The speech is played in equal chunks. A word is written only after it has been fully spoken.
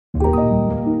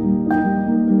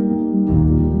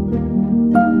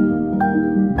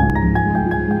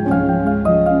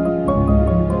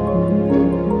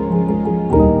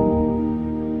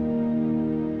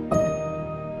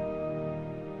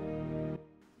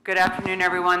Good afternoon,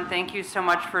 everyone. Thank you so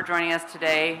much for joining us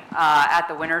today at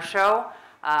the Winter Show.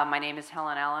 My name is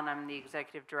Helen Allen. I'm the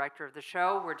executive director of the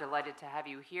show. We're delighted to have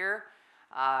you here.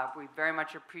 We very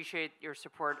much appreciate your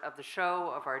support of the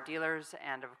show, of our dealers,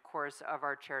 and of course of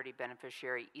our charity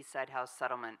beneficiary, Eastside House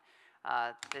Settlement.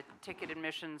 The ticket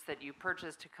admissions that you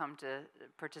purchased to come to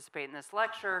participate in this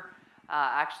lecture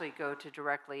actually go to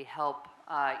directly help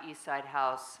Eastside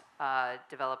House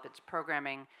develop its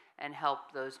programming and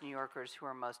help those New Yorkers who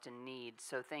are most in need.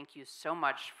 So thank you so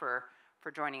much for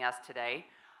joining us today.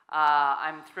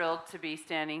 I'm thrilled to be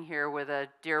standing here with a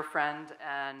dear friend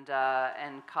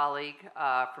and colleague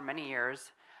for many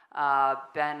years.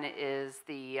 Ben is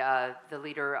the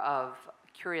leader of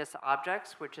Curious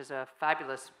Objects, which is a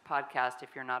fabulous podcast. If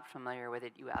you're not familiar with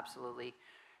it, you absolutely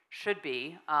should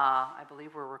be. I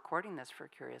believe we're recording this for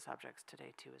Curious Objects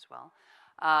today too as well.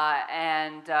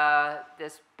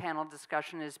 This panel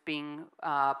discussion is being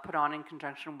put on in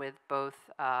conjunction with both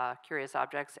Curious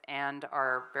Objects and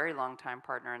our very long-time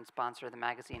partner and sponsor, the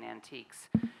magazine Antiques.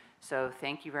 So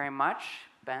thank you very much.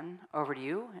 Ben, over to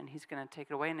you, and he's going to take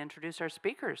it away and introduce our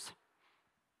speakers.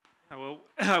 Well,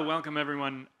 welcome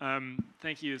everyone.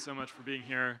 Thank you so much for being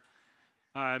here.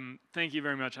 Thank you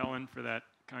very much, Helen, for that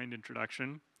kind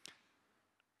introduction.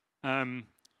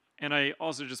 And I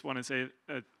also just want to say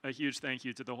a huge thank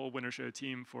you to the whole Winter Show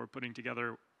team for putting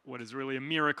together what is really a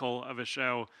miracle of a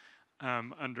show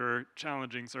under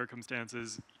challenging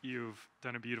circumstances. You've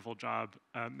done a beautiful job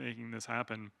making this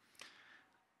happen.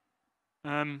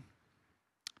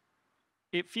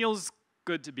 It feels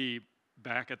good to be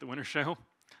back at the Winter Show.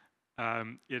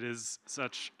 It is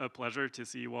such a pleasure to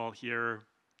see you all here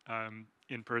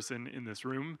in person in this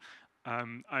room.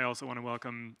 I also want to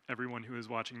welcome everyone who is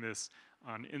watching this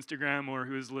on Instagram or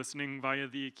who is listening via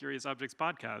the Curious Objects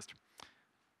podcast.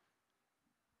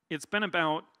 It's been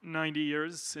about 90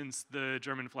 years since the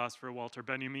German philosopher Walter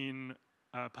Benjamin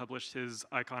published his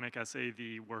iconic essay,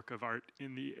 The Work of Art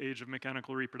in the Age of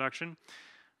Mechanical Reproduction.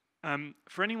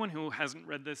 For anyone who hasn't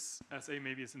read this essay,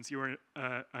 maybe since you were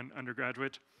an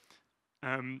undergraduate,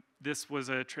 this was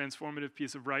a transformative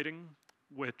piece of writing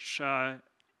which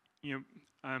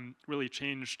really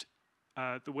changed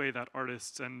the way that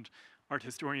artists and art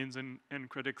historians and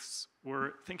critics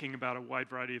were thinking about a wide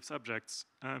variety of subjects.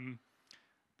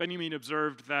 Benjamin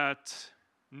observed that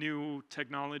new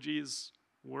technologies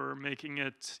were making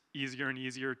it easier and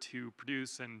easier to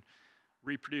produce and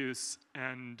reproduce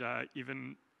and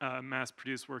even mass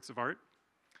produce works of art.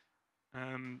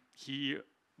 He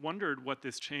wondered what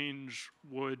this change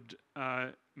would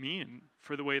mean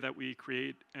for the way that we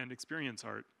create and experience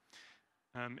art.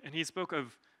 And he spoke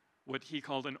of what he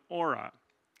called an aura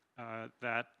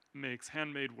that makes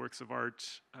handmade works of art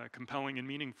compelling and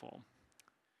meaningful.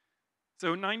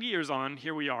 So 90 years on,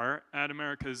 here we are at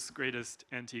America's greatest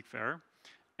antique fair,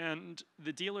 and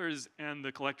the dealers and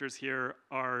the collectors here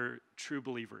are true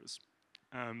believers.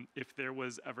 If there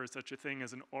was ever such a thing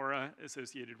as an aura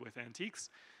associated with antiques,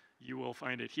 you will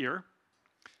find it here.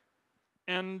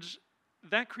 And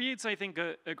that creates, I think,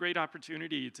 a great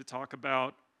opportunity to talk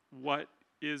about what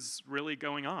is really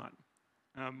going on.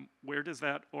 Where does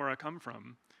that aura come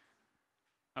from?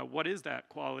 What is that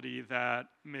quality that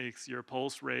makes your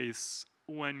pulse race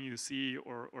when you see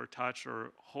or touch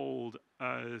or hold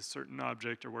a certain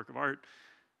object or work of art?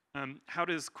 How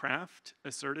does craft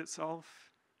assert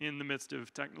itself in the midst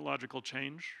of technological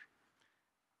change?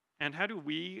 And how do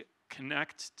we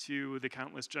connect to the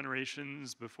countless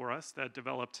generations before us that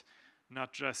developed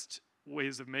not just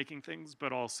ways of making things,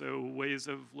 but also ways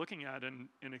of looking at and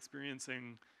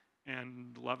experiencing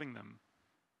and loving them?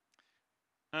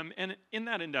 And in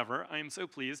that endeavor, I am so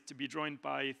pleased to be joined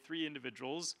by three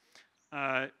individuals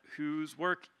whose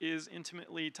work is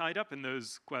intimately tied up in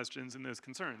those questions and those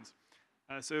concerns.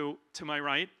 So to my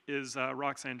right is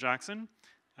Roxanne Jackson.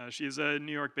 She is a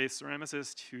New York-based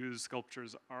ceramicist whose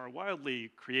sculptures are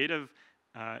wildly creative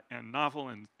and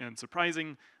novel and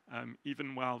surprising,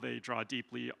 even while they draw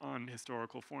deeply on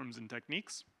historical forms and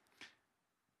techniques.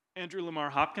 Andrew Lamar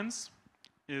Hopkins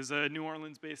is a New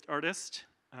Orleans-based artist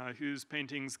whose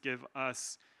paintings give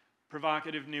us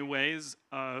provocative new ways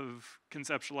of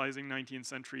conceptualizing 19th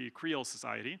century Creole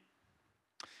society.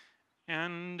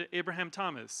 And Abraham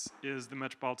Thomas is the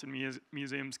Metropolitan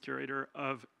Museum's curator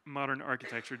of modern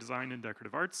architecture, design, and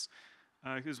decorative arts,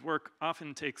 whose work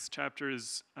often takes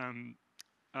chapters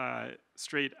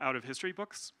straight out of history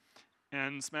books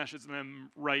and smashes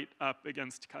them right up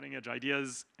against cutting-edge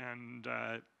ideas and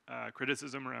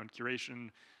criticism around curation,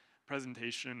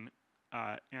 presentation,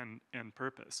 and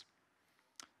purpose.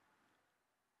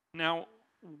 Now,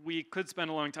 we could spend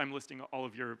a long time listing all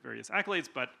of your various accolades,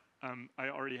 but I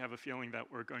already have a feeling that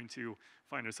we're going to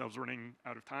find ourselves running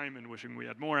out of time and wishing we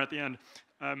had more at the end.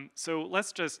 So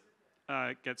let's just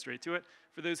get straight to it.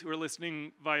 For those who are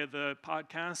listening via the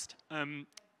podcast,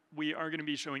 we are going to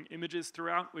be showing images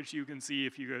throughout, which you can see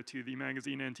if you go to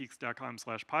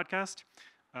themagazineantiques.com/podcast.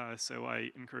 So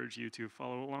I encourage you to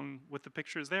follow along with the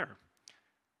pictures there.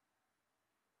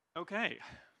 Okay,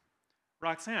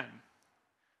 Roxanne.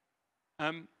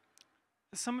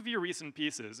 Some of your recent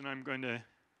pieces, and I'm going to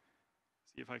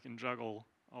see if I can juggle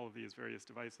all of these various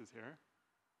devices here.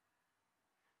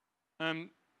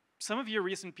 Some of your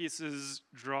recent pieces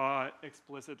draw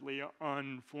explicitly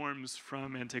on forms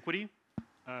from antiquity.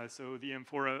 So the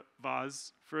amphora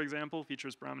vase, for example,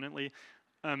 features prominently.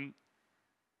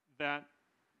 That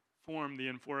form, the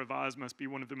amphora vase, must be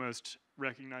one of the most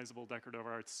recognizable decorative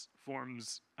arts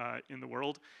forms in the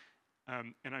world.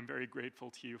 And I'm very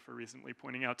grateful to you for recently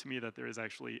pointing out to me that there is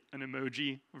actually an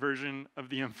emoji version of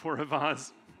the amphora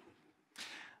vase.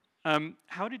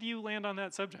 How did you land on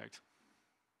that subject?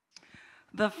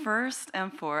 The first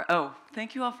amphora,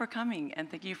 thank you all for coming, and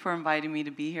thank you for inviting me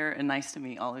to be here, and nice to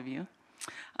meet all of you.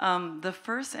 The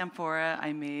first amphora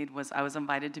I made was, I was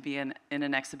invited to be in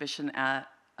an exhibition at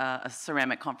a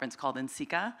ceramic conference called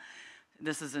NCICA.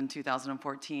 This is in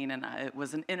 2014, and it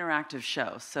was an interactive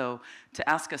show. So to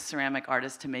ask a ceramic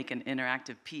artist to make an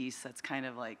interactive piece, that's kind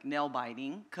of like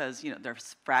nail-biting, because they're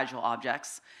fragile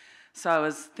objects. So I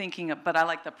was thinking, but I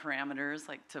like the parameters,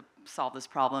 like to solve this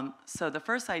problem. So the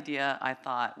first idea I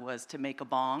thought was to make a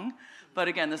bong. But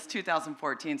again, this is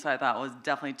 2014, so I thought it was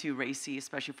definitely too racy,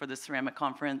 especially for the ceramic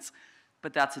conference.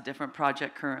 But that's a different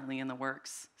project currently in the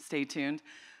works. Stay tuned.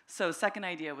 So second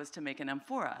idea was to make an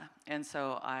amphora. And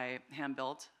so I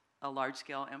hand-built a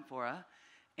large-scale amphora,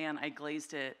 and I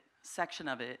glazed section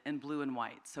of it in blue and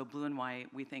white. So blue and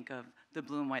white, we think of the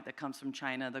blue and white that comes from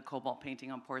China, the cobalt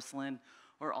painting on porcelain,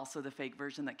 or also the fake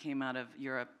version that came out of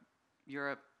Europe,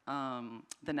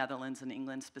 the Netherlands and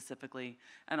England specifically,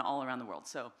 and all around the world.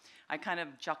 So I kind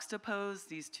of juxtaposed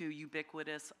these two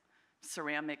ubiquitous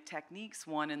ceramic techniques,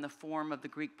 one in the form of the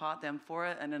Greek pot, the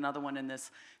amphora, and another one in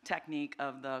this technique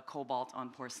of the cobalt on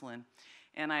porcelain.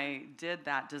 And I did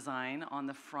that design on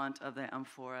the front of the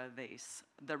amphora vase.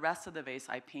 The rest of the vase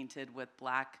I painted with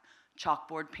black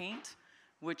chalkboard paint,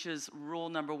 which is rule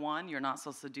number 1. You're not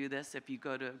supposed to do this if you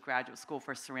go to graduate school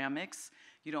for ceramics.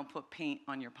 You don't put paint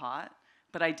on your pot.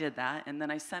 But I did that, and then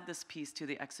I sent this piece to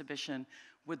the exhibition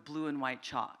with blue and white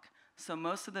chalk. So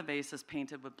most of the vase is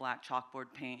painted with black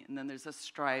chalkboard paint, and then there's a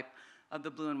stripe of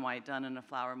the blue and white done in a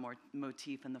flower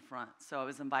motif in the front. So I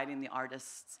was inviting the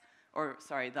audience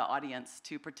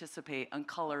to participate and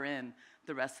color in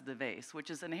the rest of the vase, which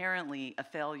is inherently a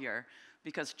failure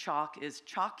because chalk is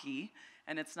chalky,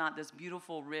 and it's not this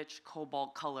beautiful, rich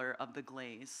cobalt color of the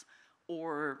glaze,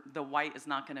 or the white is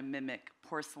not gonna mimic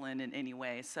porcelain in any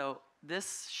way. So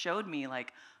this showed me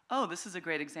like, oh, this is a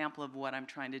great example of what I'm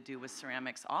trying to do with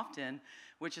ceramics often,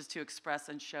 which is to express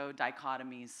and show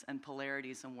dichotomies and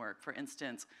polarities in work. For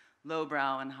instance,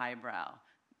 lowbrow and highbrow.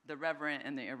 The reverent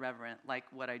and the irreverent, like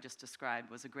what I just described,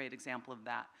 was a great example of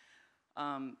that.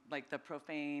 Like the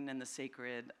profane and the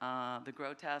sacred, the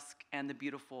grotesque and the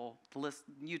beautiful, the list,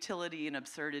 utility and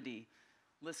absurdity.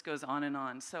 List goes on and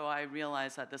on. So I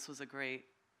realized that this was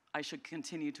I should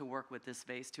continue to work with this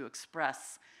vase to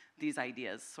express these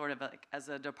ideas, sort of like as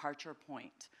a departure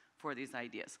point for these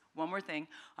ideas. One more thing,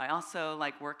 I also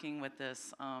like working with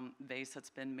this vase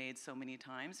that's been made so many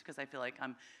times because I feel like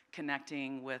I'm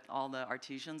connecting with all the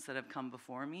artisans that have come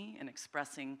before me and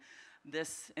expressing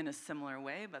this in a similar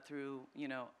way, but through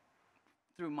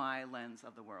my lens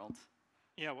of the world.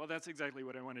 Yeah, well, that's exactly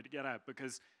what I wanted to get at,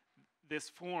 because this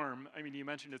form, I mean, you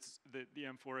mentioned the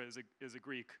amphora is a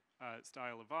Greek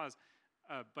style of vase,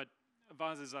 but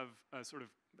vases of sort of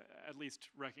at least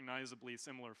recognizably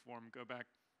similar form go back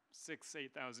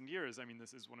 6,000-8,000 years. I mean,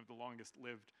 this is one of the longest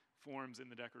lived forms in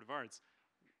the decorative arts.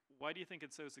 Why do you think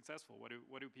it's so successful? What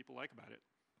do people like about it?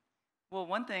 Well,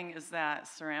 one thing is that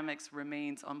ceramics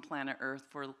remains on planet Earth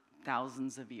for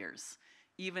thousands of years,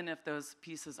 even if those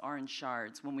pieces are in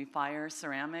shards. When we fire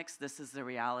ceramics, this is the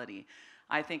reality.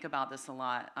 I think about this a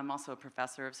lot. I'm also a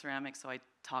professor of ceramics, so I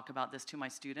talk about this to my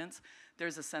students.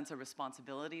 There's a sense of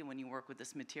responsibility when you work with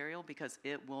this material because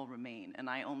it will remain. And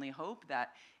I only hope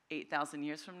that 8,000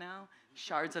 years from now,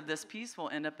 shards of this piece will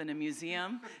end up in a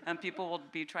museum and people will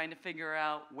be trying to figure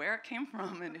out where it came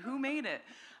from and who made it.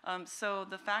 So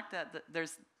the fact that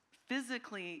there's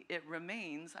physically it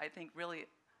remains, I think really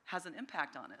has an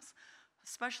impact on us.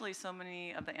 Especially so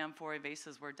many of the amphora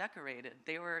vases were decorated.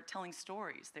 They were telling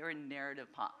stories. They were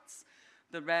narrative pots.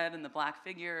 the red and the black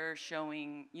figure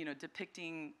showing,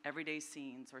 depicting everyday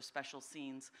scenes or special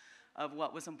scenes of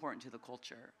what was important to the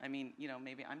culture. I mean,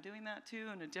 maybe I'm doing that too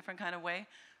in a different kind of way.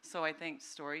 So I think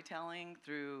storytelling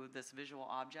through this visual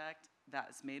object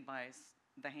that's made by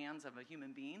the hands of a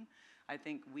human being, I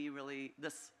think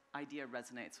this idea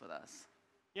resonates with us.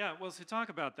 Yeah, well, to talk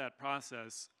about that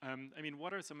process, I mean,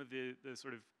 what are some of the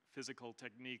sort of physical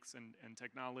techniques and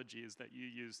technologies that you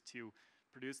use to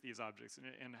produce these objects,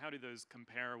 and how do those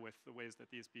compare with the ways that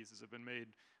these pieces have been made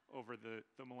over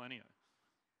the millennia?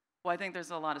 Well, I think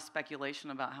there's a lot of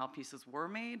speculation about how pieces were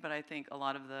made, but I think a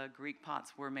lot of the Greek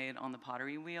pots were made on the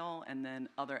pottery wheel, and then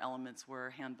other elements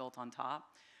were hand-built on top.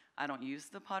 I don't use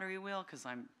the pottery wheel because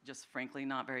I'm just frankly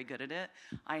not very good at it.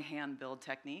 I hand-build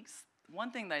techniques. One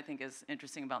thing that I think is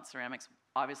interesting about ceramics,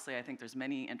 obviously I think there's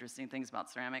many interesting things about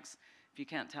ceramics, if you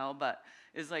can't tell, but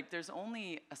is like there's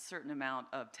only a certain amount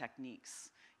of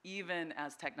techniques. Even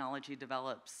as technology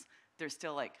develops, there's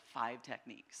still like 5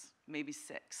 techniques, maybe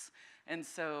 6. And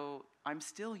so I'm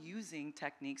still using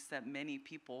techniques that many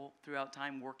people throughout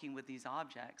time working with these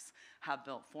objects have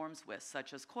built forms with,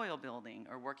 such as coil building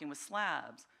or working with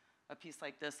slabs. A piece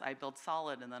like this, I build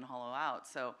solid and then hollow out.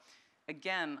 So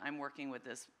again, I'm working with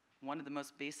this, one of the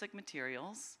most basic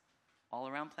materials all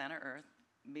around planet Earth,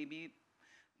 maybe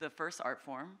the first art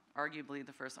form, arguably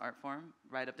the first art form,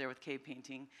 right up there with cave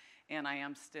painting. And I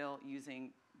am still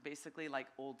using basically like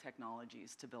old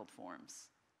technologies to build forms.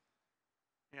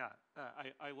 Yeah,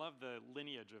 I love the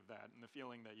lineage of that and the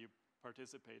feeling that you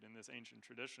participate in this ancient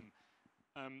tradition.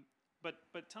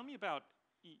 But tell me about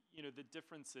the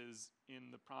differences in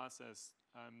the process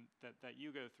that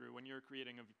you go through when you're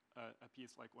creating a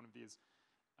piece like one of these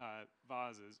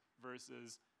vases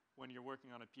versus when you're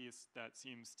working on a piece that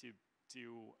seems to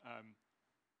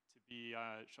be,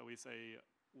 shall we say,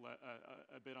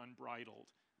 a bit unbridled,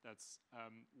 that's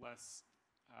less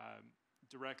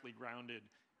directly grounded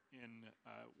in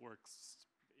works,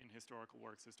 in historical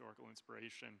works, historical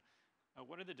inspiration.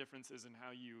 What are the differences in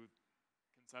how you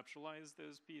conceptualize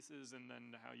those pieces and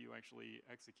then how you actually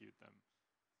execute them?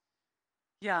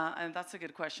 Yeah, and that's a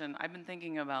good question. I've been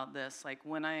thinking about this. Like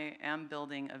when I am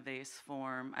building a vase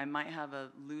form, I might have a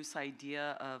loose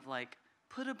idea of like,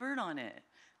 put a bird on it.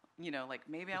 Like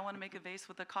maybe I want to make a vase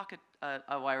with a cockatoo. I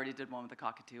already did one with a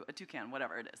cockatoo, a toucan,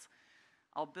 whatever it is.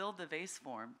 I'll build the vase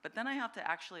form, but then I have to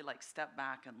actually like step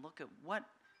back and look at what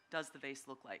does the vase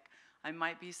look like. I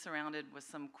might be surrounded with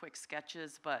some quick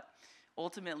sketches, but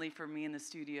ultimately for me in the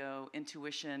studio,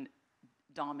 intuition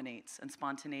dominates and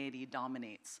spontaneity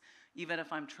dominates. Even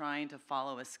if I'm trying to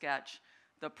follow a sketch,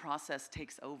 the process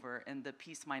takes over and the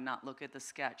piece might not look at the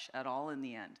sketch at all in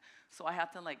the end. So I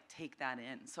have to like take that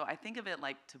in. So I think of it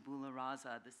like tabula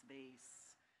rasa, this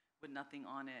vase with nothing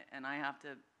on it, and I have to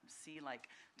see like,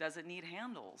 does it need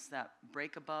handles that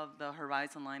break above the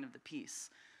horizon line of the piece?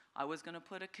 I was gonna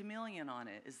put a chameleon on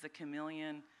it. Is the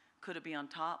chameleon, could it be on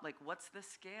top? Like what's the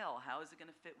scale? How is it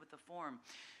gonna fit with the form?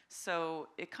 So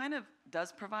it kind of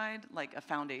does provide like a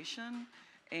foundation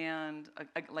and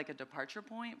like a departure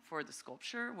point for the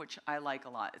sculpture, which I like a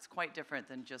lot. It's quite different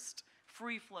than just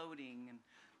free floating and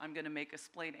I'm gonna make a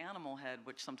splayed animal head,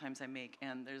 which sometimes I make,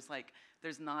 and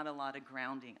there's not a lot of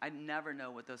grounding. I never know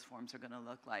what those forms are gonna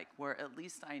look like, where at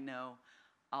least I know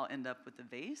I'll end up with the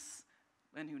vase,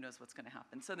 and who knows what's gonna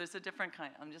happen. So there's a different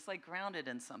kind, I'm just like grounded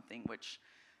in something, which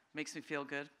makes me feel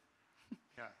good.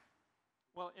 Yeah.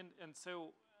 Well, and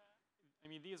so, I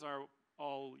mean, these are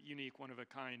all unique,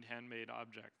 one-of-a-kind, handmade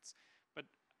objects. But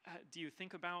do you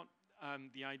think about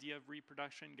the idea of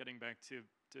reproduction, getting back to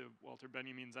Walter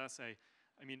Benjamin's essay?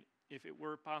 I mean, if it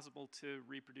were possible to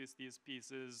reproduce these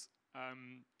pieces,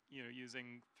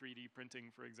 using 3D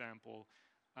printing, for example,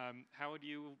 how would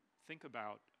you think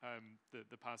about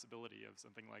the possibility of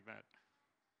something like that?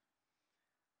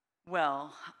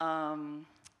 Well,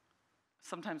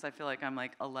 sometimes I feel like I'm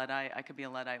like a Luddite. I could be a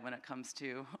Luddite when it comes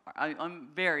to, I'm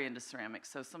very into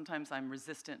ceramics, so sometimes I'm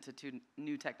resistant to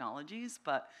new technologies,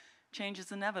 but change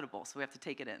is inevitable, so we have to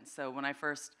take it in. So when I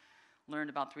first learned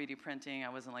about 3D printing, I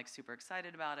wasn't like super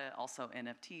excited about it. Also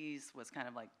NFTs was kind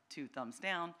of like 2 thumbs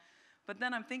down. But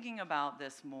then I'm thinking about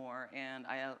this more, and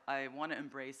I want to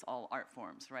embrace all art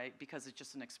forms, right? Because it's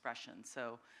just an expression,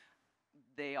 so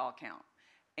they all count.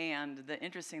 And the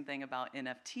interesting thing about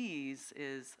NFTs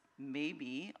is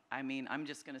maybe, I mean, I'm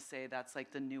just gonna say that's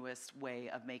like the newest way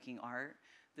of making art,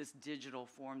 this digital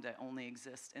form that only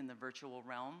exists in the virtual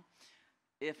realm.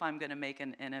 If I'm gonna make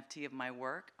an NFT of my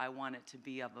work, I want it to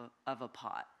be of a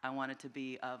pot. I want it to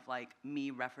be of like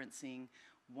me referencing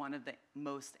one of the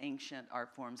most ancient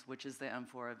art forms, which is the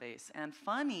amphora vase. And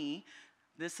funny,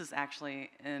 This is actually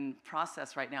in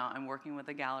process right now. I'm working with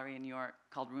a gallery in New York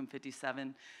called Room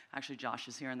 57. Actually, Josh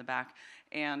is here in the back.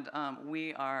 And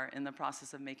we are in the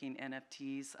process of making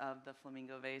NFTs of the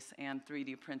flamingo vase and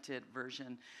 3D printed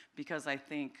version, because I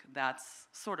think that's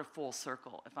sort of full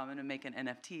circle. If I'm going to make an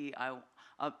NFT,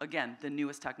 again, the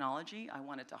newest technology, I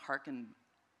want it to harken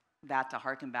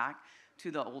back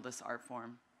to the oldest art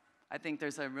form. I think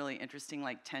there's a really interesting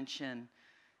tension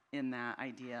in that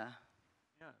idea.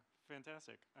 Yeah,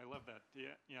 fantastic. I love that.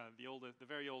 Yeah, the oldest, the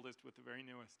very oldest with the very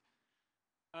newest.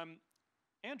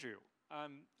 Andrew,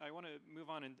 I want to move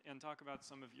on and talk about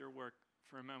some of your work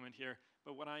for a moment here.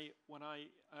 But when I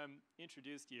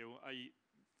introduced you, I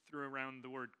threw around the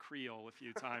word Creole a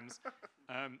few times,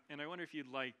 and I wonder if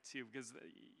you'd like to, because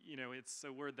it's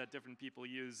a word that different people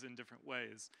use in different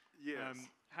ways. Yes.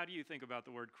 How do you think about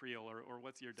the word Creole, or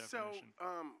what's your definition?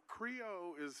 So,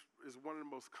 Creole is one of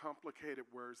the most complicated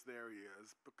words there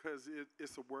is, because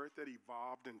it's a word that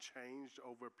evolved and changed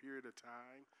over a period of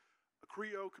time. A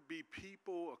Creole could be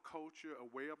people, a culture, a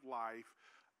way of life.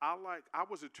 I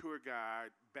was a tour guide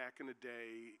back in the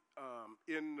day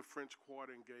in the French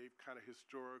Quarter and gave kind of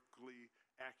historically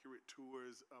accurate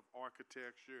tours of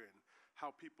architecture and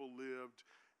how people lived.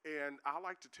 And I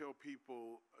like to tell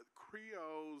people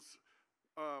Creoles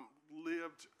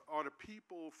are the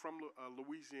people from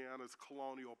Louisiana's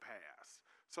colonial past.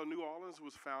 So New Orleans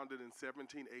was founded in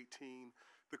 1718.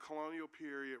 The colonial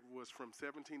period was from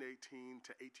 1718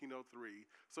 to 1803.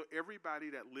 So everybody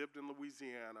that lived in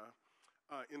Louisiana,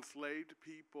 enslaved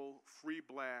people, free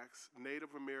blacks,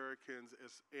 Native Americans,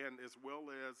 as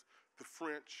well as the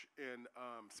French and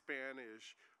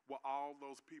Spanish, all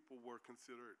those people were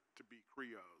considered to be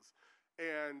Creoles.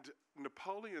 And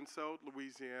Napoleon sold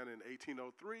Louisiana in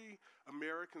 1803.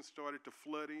 Americans started to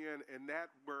flood in, and that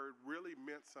word really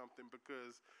meant something,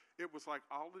 because it was like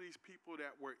all of these people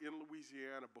that were in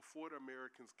Louisiana before the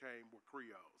Americans came were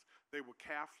Creoles. They were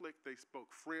Catholic, they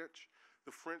spoke French.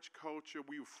 The French culture,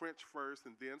 we were French first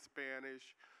and then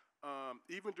Spanish.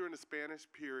 Even during the Spanish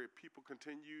period, people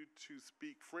continued to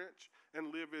speak French and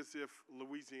live as if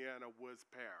Louisiana was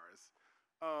Paris.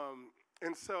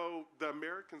 And so the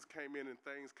Americans came in and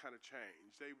things kind of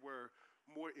changed. They were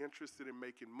more interested in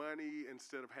making money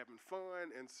instead of having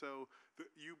fun. And so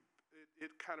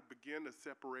it kind of began the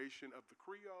separation of the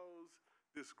Creoles,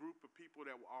 this group of people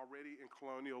that were already in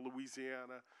colonial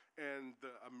Louisiana, and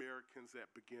the Americans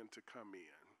that began to come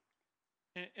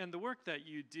in. And the work that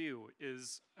you do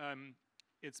is,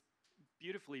 it's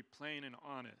beautifully plain and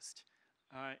honest.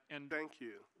 And thank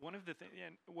you. One of the things,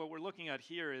 and what we're looking at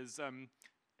here is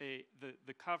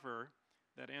the cover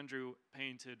that Andrew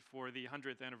painted for the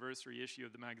 100th anniversary issue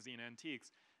of the magazine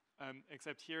Antiques,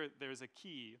 except here there's a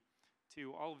key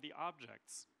to all of the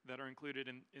objects that are included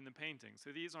in the painting. So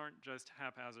these aren't just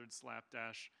haphazard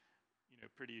slapdash,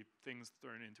 pretty things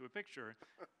thrown into a picture.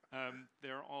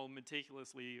 They're all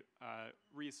meticulously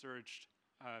researched.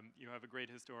 You have a great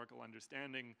historical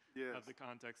understanding Yes. of the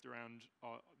context around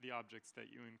the objects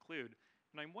that you include.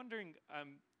 And I'm wondering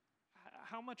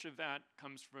how much of that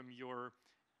comes from your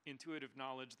intuitive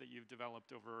knowledge that you've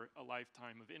developed over a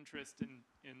lifetime of interest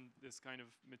in this kind of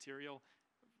material?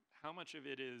 How much of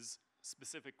it is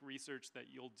specific research that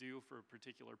you'll do for a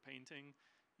particular painting?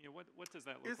 What does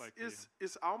that look like for you?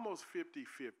 It's almost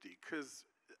 50-50, because,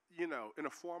 in a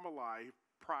former life,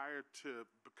 prior to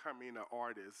becoming an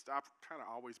artist, I've kind of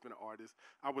always been an artist.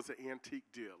 I was an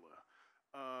antique dealer.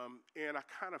 And I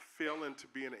kind of fell into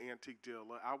being an antique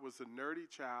dealer. I was a nerdy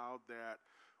child that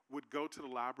would go to the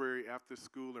library after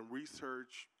school and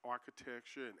research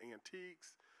architecture and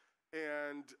antiques,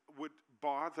 and would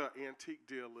bother antique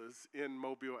dealers in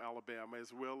Mobile, Alabama,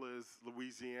 as well as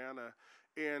Louisiana.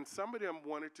 And some of them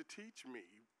wanted to teach me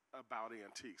about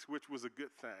antiques, which was a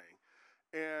good thing.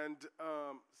 And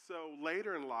so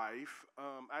later in life,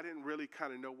 I didn't really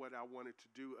kind of know what I wanted to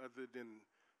do other than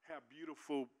have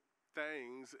beautiful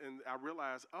things. And I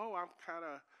realized, I kind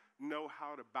of know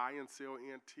how to buy and sell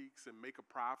antiques and make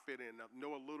a profit and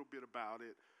know a little bit about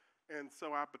it. And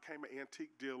so I became an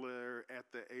antique dealer at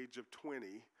the age of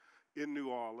 20 in New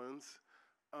Orleans,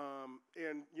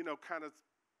 and, kind of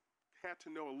had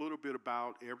to know a little bit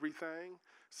about everything.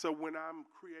 So when I'm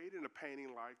creating a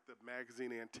painting like the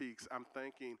magazine Antiques, I'm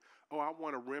thinking, I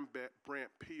want a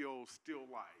Rembrandt Peale still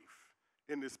life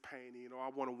in this painting, or I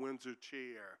want a Windsor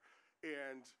chair.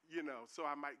 And, so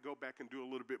I might go back and do a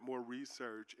little bit more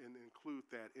research and include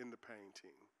that in the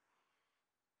painting.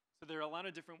 So there are a lot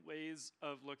of different ways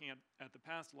of looking at the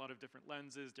past, a lot of different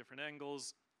lenses, different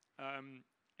angles,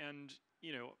 and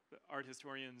art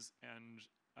historians and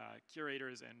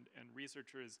curators and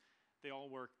researchers, they all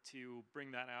work to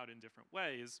bring that out in different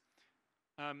ways.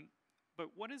 But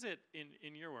what is it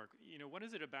in your work? You know, what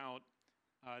is it about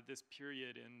this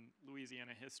period in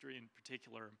Louisiana history in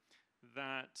particular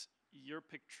that your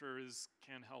pictures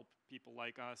can help people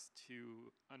like us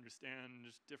to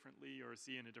understand differently or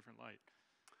see in a different light?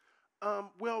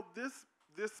 Well,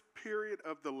 this period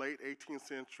of the late 18th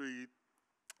century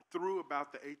through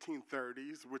about the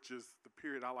 1830s, which is the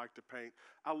period I like to paint,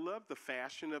 I love the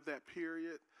fashion of that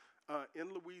period.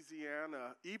 In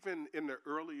Louisiana, even in the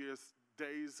earliest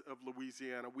days of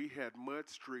Louisiana, we had mud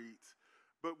streets.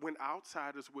 But when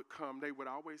outsiders would come, they would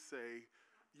always say,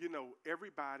 you know,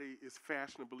 everybody is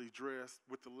fashionably dressed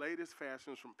with the latest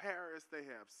fashions from Paris. They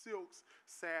have silks,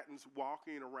 satins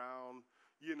walking around,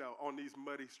 you know, on these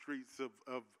muddy streets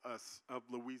of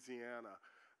Louisiana.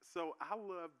 So I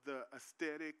love the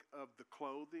aesthetic of the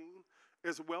clothing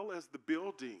as well as the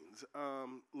buildings.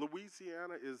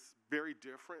 Louisiana is very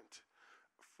different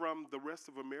from the rest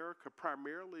of America,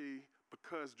 primarily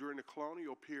because during the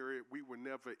colonial period, we were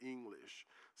never English.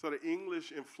 So the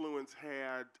English influence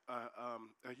had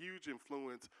a huge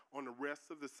influence on the rest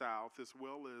of the South as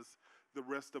well as the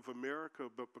rest of America.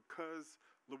 But because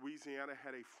Louisiana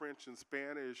had a French and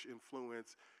Spanish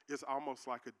influence, it's almost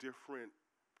like a different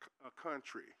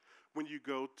country. When you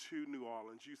go to New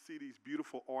Orleans, you see these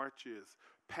beautiful arches,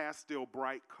 pastel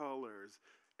bright colors,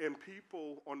 and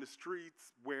people on the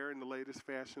streets wearing the latest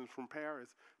fashions from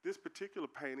Paris. This particular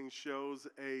painting shows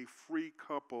a free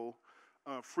couple,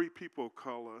 free people of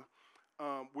color,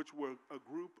 which were a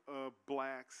group of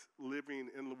blacks living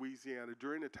in Louisiana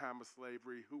during the time of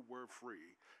slavery who were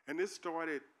free. And this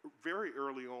started very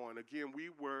early on. Again,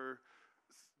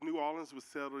 New Orleans was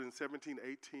settled in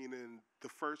 1718, and the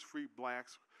first free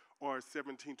blacks are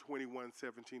 1721,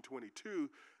 1722.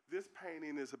 This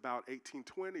painting is about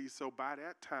 1820, so by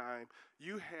that time,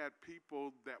 you had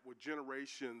people that were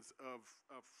generations of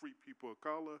free people of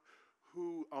color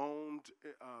who owned,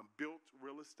 built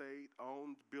real estate,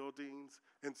 owned buildings,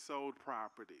 and sold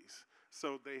properties.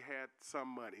 So they had some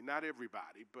money. Not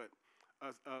everybody, but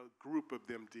a group of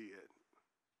them did.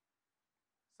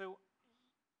 So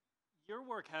your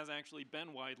work has actually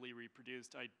been widely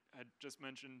reproduced. I had just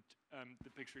mentioned the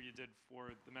picture you did for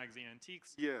the magazine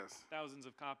Antiques. Yes. Thousands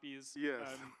of copies. Yes.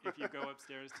 If you go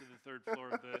upstairs to the third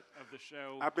floor of the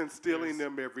show. I've been stealing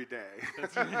them every day.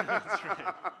 That's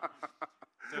right.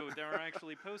 So there are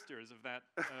actually posters of that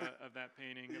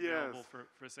painting available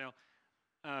for sale.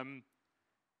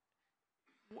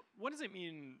 What does it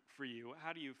mean for you?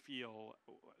 How do you feel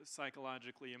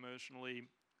psychologically, emotionally,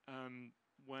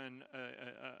 when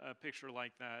a picture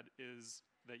like that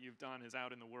you've done is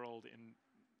out in the world in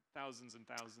thousands and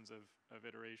thousands of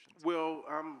iterations? Well,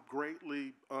 I'm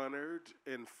greatly honored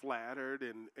and flattered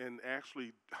and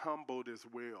actually humbled as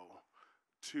well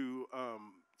to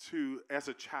as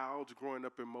a child growing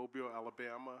up in Mobile,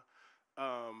 Alabama.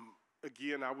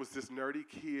 Again, I was this nerdy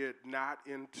kid, not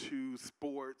into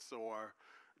sports or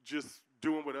just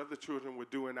doing what other children were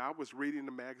doing. I was reading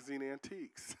the magazine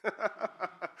Antiques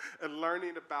and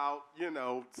learning about, you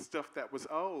know, stuff that was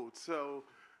old. So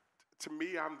to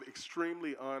me, I'm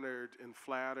extremely honored and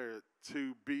flattered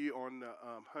to be on the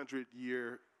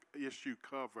 100-year issue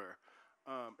cover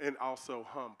and also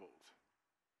humbled.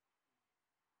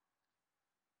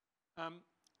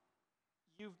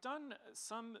 You've done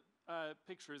some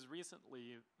pictures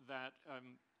recently that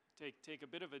take a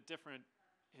bit of a different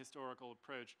historical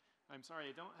approach. I'm sorry,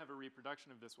 I don't have a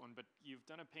reproduction of this one, but you've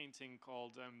done a painting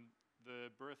called The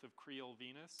Birth of Creole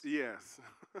Venus. Yes.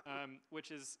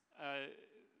 Which is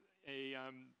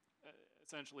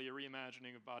essentially a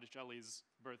reimagining of Botticelli's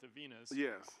Birth of Venus.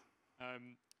 Yes.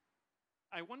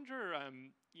 I wonder,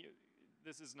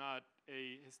 this is not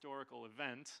a historical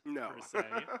event no. per se.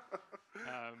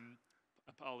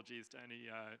 Apologies to any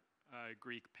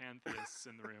Greek pantheists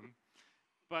in the room.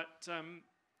 But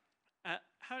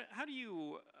how do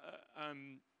you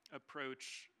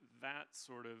approach that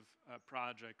sort of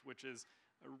project, which is,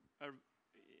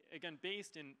 again,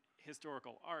 based in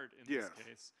historical art in this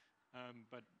case,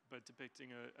 but depicting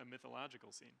a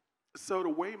mythological scene? So the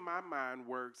way my mind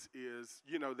works is,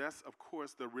 you know, that's, of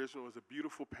course, the original is a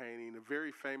beautiful painting, a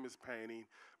very famous painting,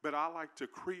 but I like to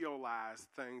creolize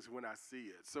things when I see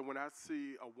it. So when I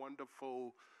see a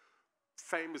wonderful,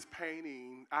 famous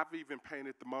painting, I've even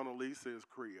painted the Mona Lisa as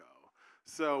Creole.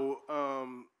 So,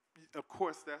 of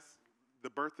course, that's The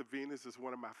Birth of Venus is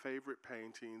one of my favorite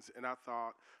paintings, and I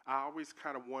thought I always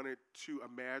kind of wanted to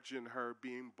imagine her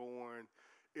being born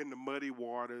in the muddy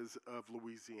waters of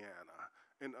Louisiana.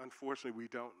 And unfortunately, we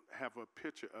don't have a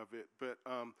picture of it, but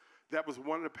that was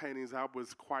one of the paintings I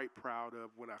was quite proud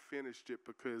of when I finished it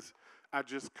because I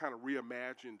just kind of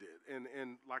reimagined it.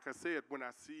 And like I said, when I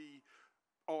see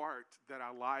art that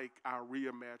I like, I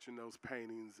reimagine those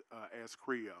paintings as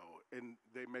Creole, and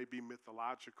they may be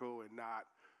mythological and not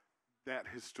that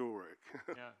historic.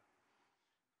 Yeah.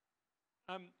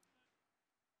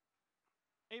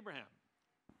 Abraham,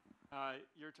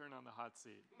 your turn on the hot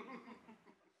seat.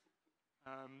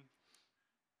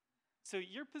 So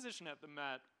your position at the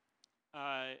Met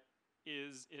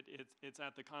it's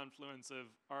at the confluence of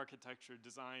architecture,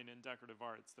 design, and decorative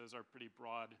arts. Those are pretty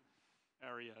broad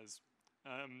areas.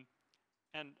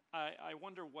 And I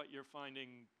wonder what you're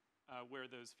finding where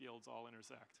those fields all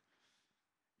intersect.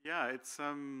 Yeah, it's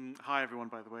hi everyone.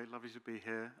 By the way, lovely to be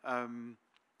here.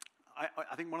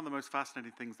 I think one of the most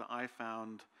fascinating things that I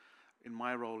found in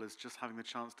my role is just having the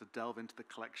chance to delve into the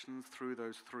collections through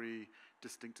those three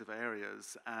distinctive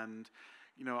areas. And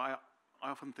I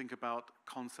often think about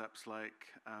concepts like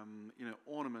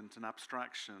ornament and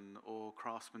abstraction, or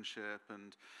craftsmanship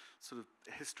and sort of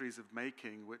histories of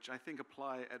making, which I think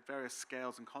apply at various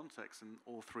scales and contexts in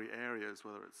all three areas,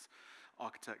 whether it's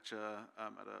architecture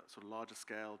at a sort of larger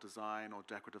scale, design, or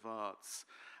decorative arts.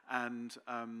 And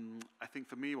I think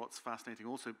for me what's fascinating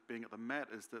also being at the Met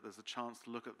is that there's a chance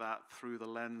to look at that through the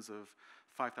lens of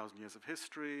 5,000 years of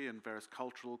history and various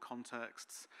cultural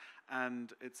contexts.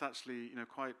 And it's actually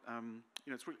quite,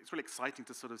 it's really exciting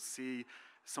to sort of see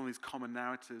some of these common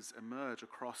narratives emerge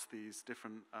across these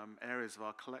different areas of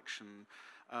our collection.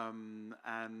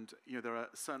 And there are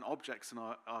certain objects in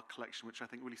our collection which I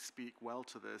think really speak well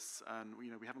to this. And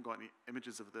we haven't got any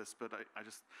images of this, but I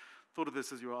just thought of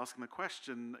this as you were asking the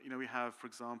question. We have, for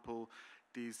example,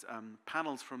 these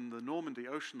panels from the Normandy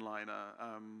ocean liner,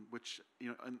 which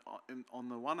on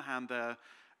the one hand they're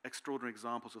extraordinary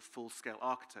examples of full-scale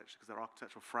architecture because they're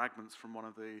architectural fragments from one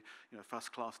of the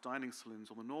first-class dining saloons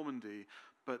on the Normandy,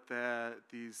 but they're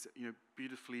these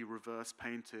beautifully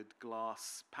reverse-painted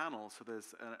glass panels. So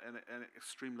there's an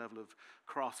extreme level of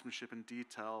craftsmanship and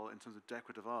detail in terms of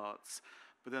decorative arts.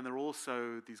 But then there are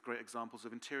also these great examples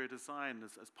of interior design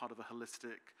as part of a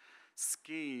holistic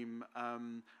scheme,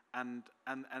 and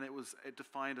it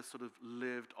defined a sort of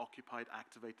lived, occupied,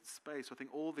 activated space. So I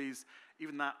think all these,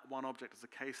 even that one object as a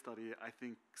case study, I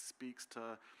think speaks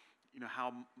to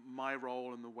how my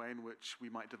role and the way in which we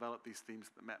might develop these themes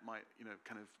that the Met might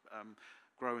kind of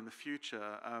grow in the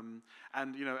future. And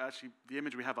actually the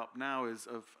image we have up now is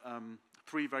of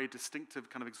three very distinctive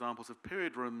kind of examples of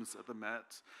period rooms at the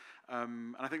Met.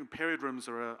 And I think period rooms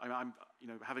are, I'm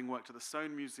having worked at the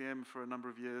Soane Museum for a number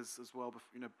of years as well,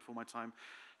 before my time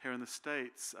here in the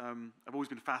States, I've always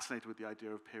been fascinated with the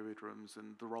idea of period rooms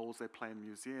and the roles they play in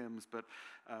museums. But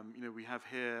we have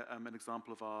here an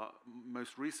example of our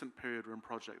most recent period room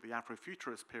project, the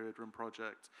Afrofuturist period room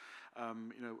project.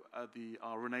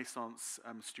 Our Renaissance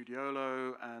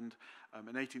studiolo and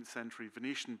an 18th century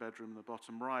Venetian bedroom in the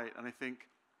bottom right. And I think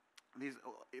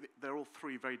they're all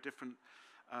three very different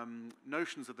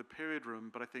notions of the period room,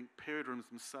 but I think period rooms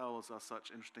themselves are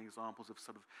such interesting examples of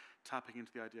sort of tapping into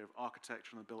the idea of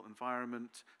architecture and the built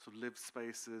environment, sort of lived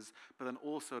spaces, but then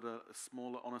also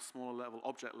on a smaller level,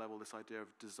 object level, this idea of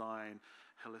design,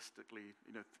 holistically,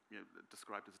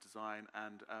 described as design,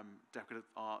 and decorative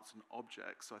arts and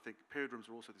objects. So I think period rooms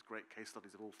are also these great case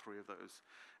studies of all three of those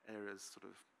areas sort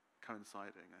of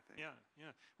coinciding, I think.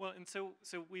 Yeah. Well, and so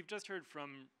we've just heard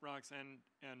from Roxanne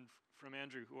and from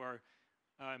Andrew, who are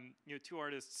two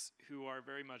artists who are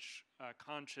very much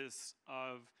conscious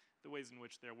of the ways in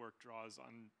which their work draws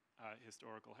on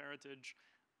historical heritage,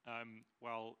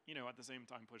 while at the same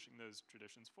time pushing those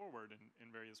traditions forward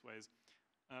in various ways.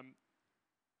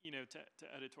 To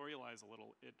editorialize a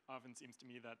little, it often seems to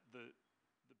me that the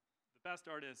best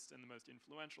artists and the most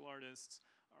influential artists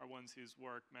are ones whose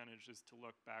work manages to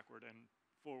look backward and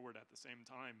forward at the same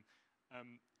time.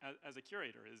 As a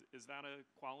curator, is that a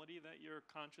quality that you're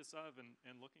conscious of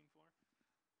and looking for?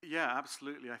 Yeah,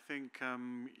 absolutely. I think,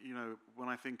 when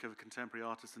I think of contemporary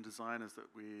artists and designers that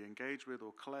we engage with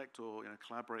or collect or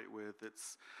collaborate with,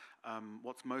 it's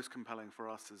what's most compelling for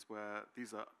us is where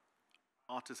these are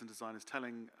artists and designers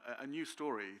telling a new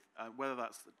story, whether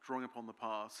that's drawing upon the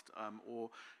past or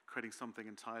creating something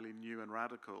entirely new and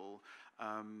radical.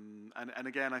 And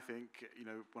again, I think,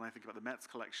 when I think about the Met's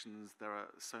collections, there are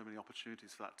so many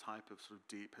opportunities for that type of sort of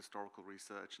deep historical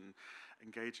research and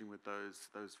engaging with those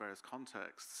various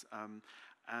contexts.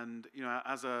 And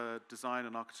as a design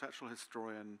and architectural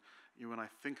historian, when I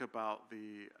think about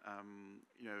the,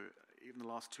 even the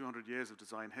last 200 years of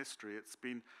design history, it's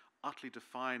been utterly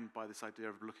defined by this idea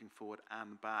of looking forward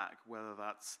and back, whether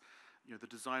that's the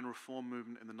design reform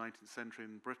movement in the 19th century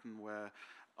in Britain, where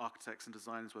architects and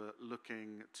designers were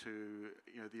looking to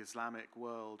the Islamic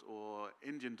world or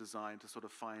Indian design to sort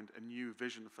of find a new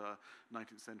vision for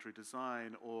 19th century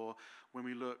design, or when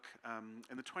we look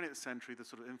in the 20th century, the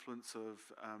sort of influence of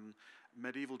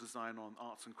medieval design on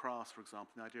arts and crafts, for example,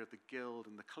 the idea of the guild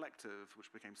and the collective,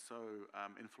 which became so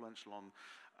influential on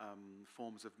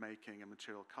forms of making and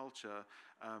material culture,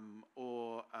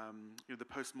 or the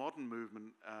postmodern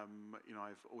movement.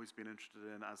 I've always been interested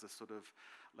in as a sort of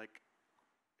like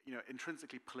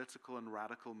intrinsically political and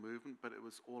radical movement, but it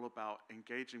was all about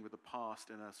engaging with the past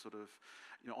in a sort of,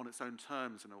 on its own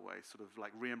terms in a way, sort of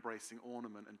like re-embracing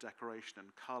ornament and decoration and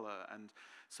color. And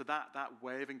so that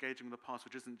way of engaging with the past,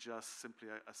 which isn't just simply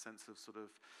a sense of sort of,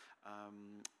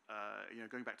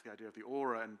 going back to the idea of the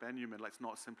aura and Benjamin, like, it's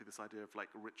not simply this idea of like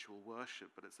ritual worship,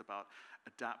 but it's about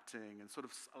adapting and sort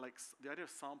of like the idea of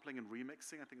sampling and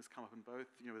remixing. I think has come up in both,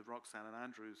 with Roxanne and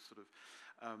Andrew's sort of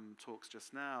talks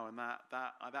just now, and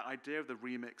that idea of the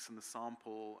remix and the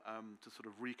sample to sort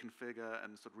of reconfigure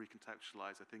and sort of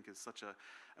recontextualize, I think, is such a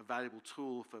valuable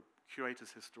tool for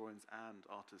curators, historians, and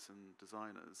artists and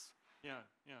designers. Yeah,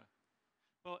 yeah.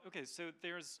 Well, okay, so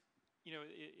there's,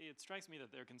 it strikes me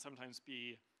that there can sometimes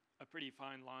be a pretty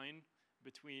fine line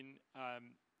between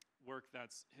work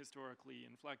that's historically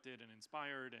inflected and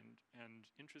inspired and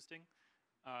interesting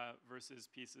versus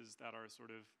pieces that are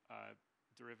sort of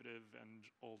derivative and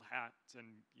old hat, and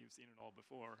you've seen it all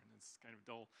before, and it's kind of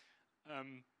dull.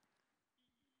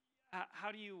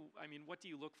 How do you, what do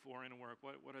you look for in a work?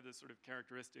 What are the sort of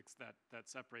characteristics that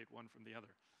separate one from the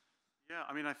other? Yeah,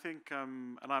 I think,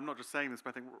 and I'm not just saying this,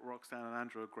 but I think Roxanne and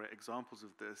Andrew are great examples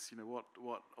of this.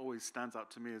 What always stands out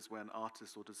to me is when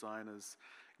artists or designers,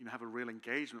 have a real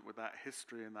engagement with that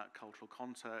history and that cultural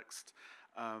context,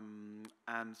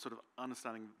 and sort of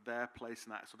understanding their place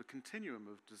in that sort of continuum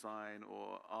of design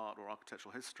or art or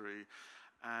architectural history.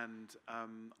 And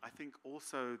I think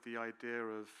also the idea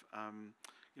of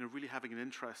really having an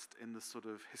interest in the sort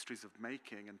of histories of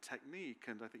making and technique.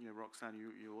 And I think, Roxanne,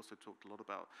 you also talked a lot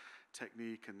about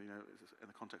technique and, in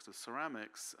the context of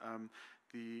ceramics,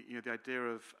 the idea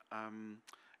of,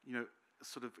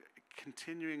 sort of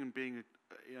continuing and being,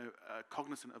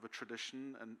 cognizant of a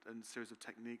tradition and series of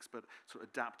techniques, but sort of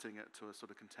adapting it to a sort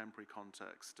of contemporary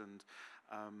context, and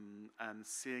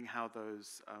seeing how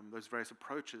those various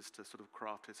approaches to sort of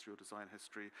craft history or design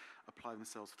history apply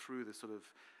themselves through this sort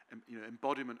of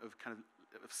embodiment of kind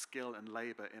of skill and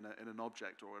labor in an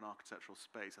object or an architectural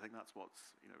space. I think that's what's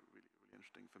really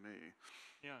interesting for me.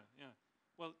 Yeah, yeah.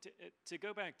 Well, to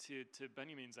go back to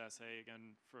Benjamin's essay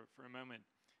again for a moment,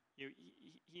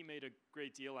 he made a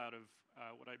great deal out of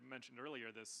what I mentioned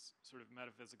earlier, this sort of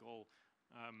metaphysical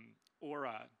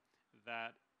aura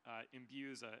that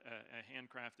imbues a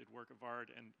handcrafted work of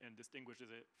art and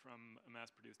distinguishes it from a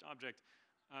mass-produced object.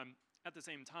 At the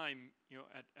same time,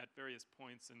 at various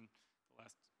points in the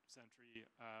last century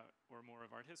or more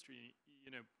of art history,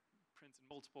 prints and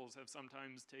multiples have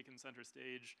sometimes taken center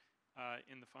stage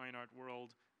in the fine art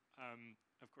world.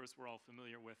 Of course, we're all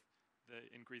familiar with the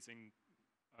increasing,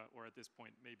 or at this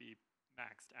point maybe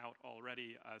maxed out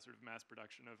already, sort of mass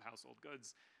production of household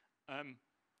goods.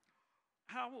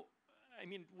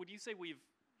 Would you say we've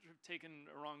sort of taken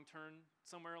a wrong turn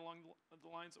somewhere along the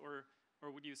lines, or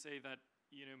would you say that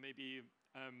maybe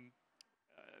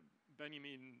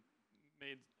Benjamin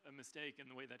made a mistake in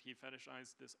the way that he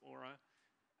fetishized this aura?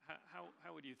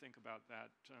 How would you think about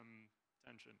that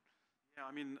tension?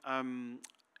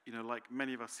 Yeah, like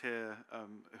many of us here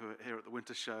who are here at the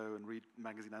Winter Show and read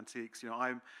magazine Antiques,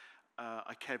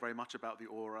 I care very much about the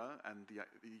aura and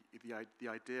the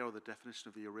idea or the definition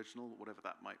of the original, whatever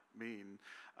that might mean.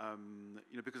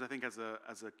 Because I think as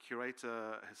a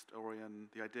curator, historian,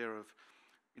 the idea of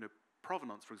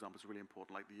provenance, for example, is really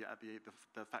important. Like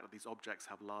the fact that these objects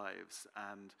have lives,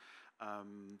 and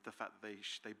the fact that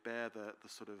they bear the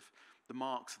sort of the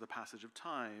marks of the passage of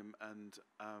time, and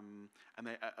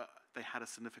they had a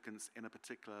significance in a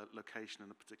particular location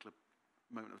in a particular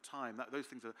moment of time. Those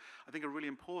things I think are really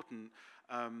important.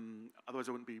 Otherwise,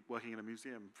 I wouldn't be working in a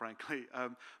museum, frankly.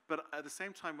 But at the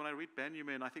same time, when I read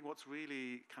Benjamin, I think what's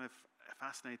really kind of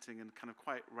fascinating and kind of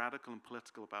quite radical and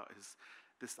political about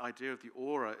this idea of the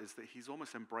aura is that he's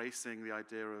almost embracing the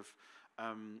idea of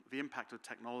the impact of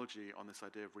technology on this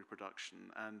idea of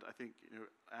reproduction. And I think,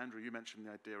 Andrew, you mentioned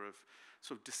the idea of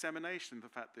sort of dissemination, the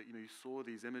fact that, you saw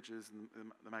these images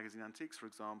in the magazine Antiques, for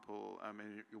example, and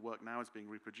your work now is being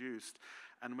reproduced.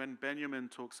 And when Benjamin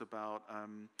talks about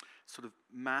sort of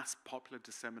mass popular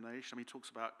dissemination, he talks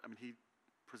about, he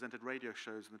presented radio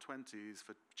shows in the 1920s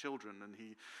for children, and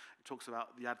he talks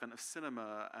about the advent of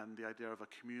cinema and the idea of a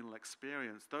communal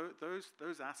experience.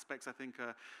 Those aspects, I think,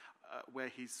 where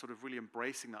he's sort of really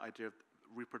embracing that idea of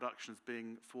reproduction as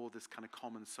being for this kind of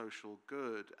common social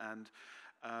good. And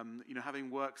you know, having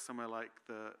worked somewhere like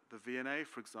the V&A,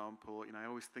 for example, you know, I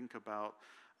always think about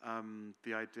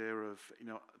the idea of, you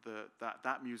know,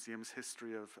 that museum's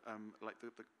history of like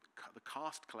the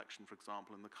cast collection, for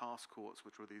example, and the cast courts,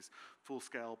 which were these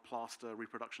full-scale plaster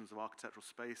reproductions of architectural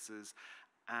spaces,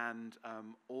 and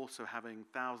also having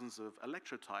thousands of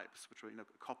electrotypes, which were, you know,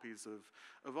 copies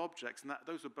of objects. And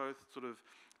those were both sort of,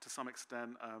 to some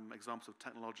extent, examples of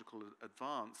technological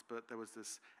advance, but there was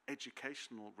this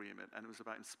educational remit, and it was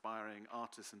about inspiring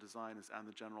artists and designers and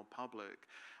the general public.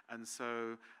 And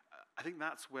so I think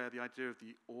that's where the idea of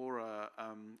the aura,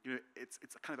 you know, it's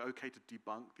kind of okay to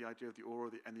debunk the idea of the aura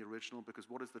and the original, because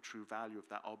what is the true value of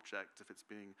that object if it's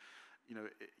being, you know,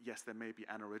 yes, there may be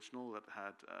an original that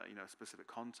had, you know, a specific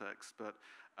context, but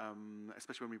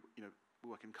especially when we, you know,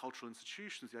 work in cultural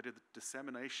institutions, the idea of the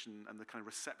dissemination and the kind of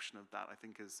reception of that, I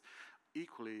think, is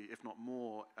equally, if not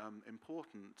more,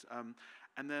 important.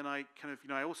 And then I kind of, you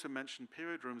know, I also mentioned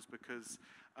period rooms because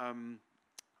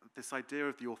this idea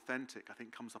of the authentic, I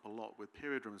think, comes up a lot with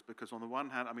period rooms, because on the one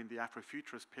hand, I mean, the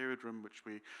Afrofuturist period room, which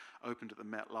we opened at the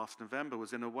Met last November,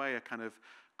 was in a way a kind of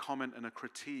comment and a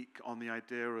critique on the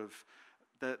idea of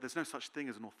there's no such thing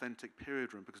as an authentic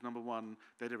period room, because number one,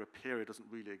 the idea of a period doesn't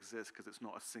really exist because it's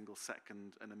not a single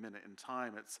second and a minute in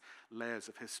time, it's layers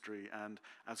of history. And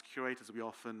as curators, we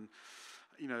often,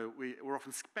 you know, we're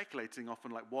often speculating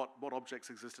like what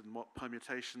objects existed and what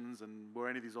permutations, and were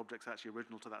any of these objects actually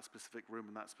original to that specific room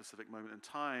and that specific moment in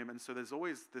time. And so there's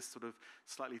always this sort of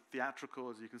slightly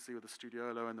theatrical, as you can see with the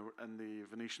studiolo and the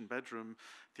Venetian bedroom,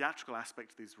 theatrical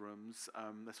aspect to these rooms.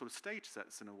 They're sort of stage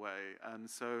sets in a way. And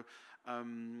so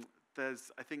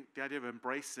there's, I think, the idea of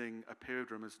embracing a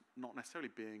period room as not necessarily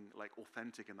being like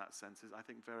authentic in that sense is, I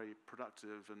think, very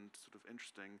productive and sort of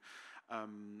interesting.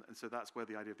 And so that's where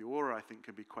the idea of the aura, I think,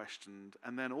 can be questioned.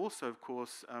 And then also, of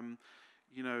course,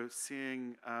 you know,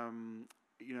 seeing,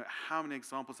 you know, how many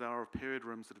examples there are of period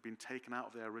rooms that have been taken out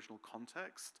of their original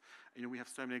context. You know, we have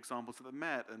so many examples at the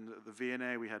Met, and at the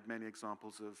V&A we had many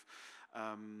examples of,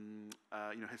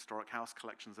 you know, historic house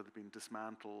collections that have been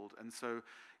dismantled. And so,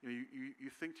 you know, you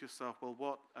think to yourself, well,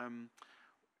 what,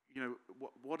 you know,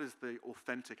 what is the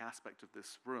authentic aspect of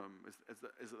this room? Is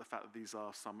it the fact that these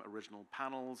are some original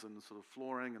panels and sort of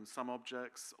flooring and some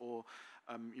objects, or,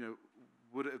 you know,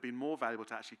 would it have been more valuable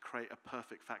to actually create a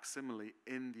perfect facsimile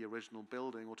in the original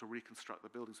building, or to reconstruct the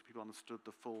building so people understood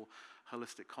the full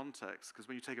holistic context? Because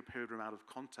when you take a period room out of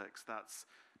context, that's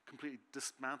completely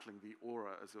dismantling the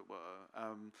aura, as it were.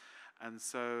 And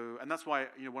that's why,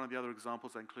 you know, one of the other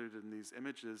examples I included in these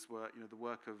images were, you know, the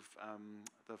work of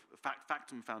the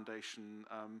Factum Foundation,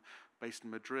 based in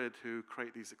Madrid, who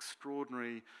create these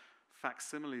extraordinary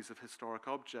facsimiles of historic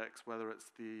objects, whether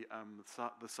it's the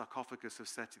sarcophagus of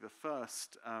Seti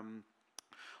I,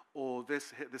 or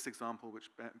this example,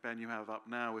 which Ben, you have up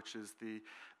now, which is the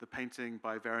painting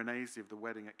by Veronese of the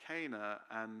wedding at Cana,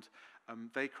 and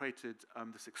they created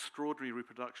this extraordinary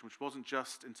reproduction, which wasn't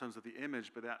just in terms of the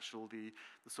image, but the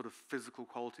sort of physical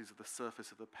qualities of the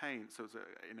surface of the paint. So it's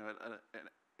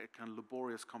a kind of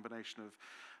laborious combination of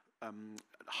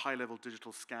high-level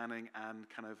digital scanning and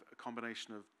kind of a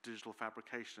combination of digital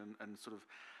fabrication and sort of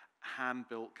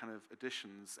hand-built kind of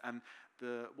additions. And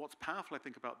what's powerful, I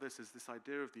think, about this is this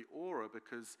idea of the aura,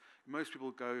 because most people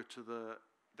go to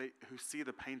who see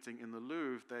the painting in the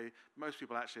Louvre, most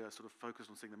people actually are sort of focused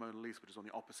on seeing the Mona Lisa, which is on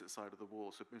the opposite side of the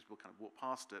wall, so most people kind of walk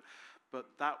past it. But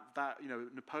that you know,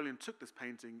 Napoleon took this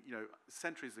painting, you know,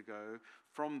 centuries ago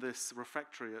from this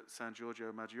refectory at San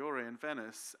Giorgio Maggiore in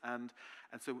Venice, and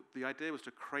so the idea was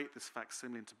to create this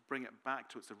facsimile and to bring it back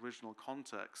to its original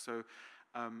context. So.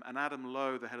 And Adam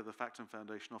Lowe, the head of the Factum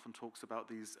Foundation, often talks about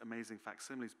these amazing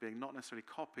facsimiles being not necessarily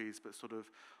copies, but sort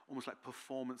of almost like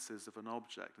performances of an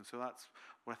object. And so that's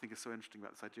what I think is so interesting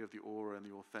about this idea of the aura and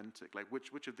the authentic. Like,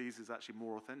 which of these is actually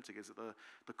more authentic? Is it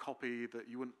the copy that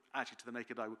you wouldn't actually, to the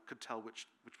naked eye, could tell which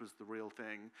was the real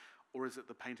thing? Or is it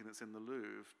the painting that's in the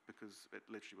Louvre, because it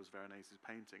literally was Veronese's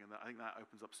painting? And I think that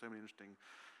opens up so many interesting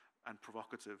and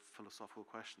provocative philosophical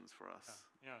questions for us.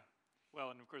 Yeah. Well,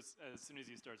 and of course, as soon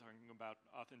as you start talking about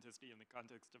authenticity in the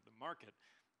context of the market,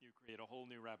 you create a whole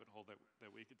new rabbit hole that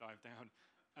we could dive down.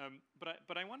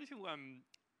 But I wanted to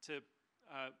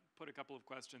put a couple of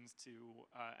questions to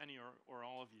any or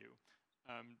all of you,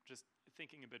 just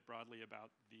thinking a bit broadly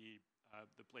about the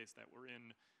place that we're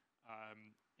in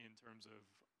terms of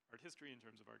art history, in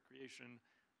terms of art creation.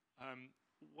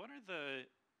 What are the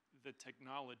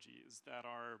technologies that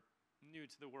are new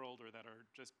to the world or that are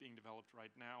just being developed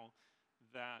right now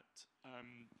that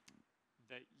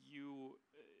you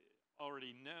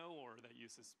already know or that you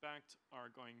suspect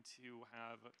are going to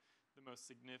have the most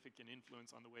significant influence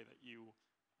on the way that you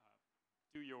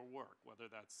do your work, whether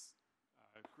that's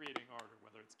creating art or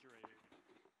whether it's curating,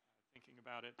 thinking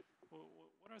about it.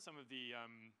 What are some of the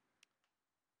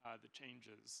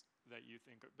changes that you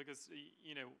think? Because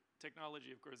technology,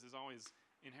 of course, is always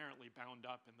inherently bound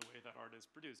up in the way that art is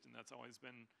produced, and that's always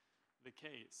been the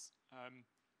case.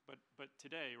 But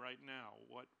today, right now,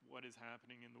 what is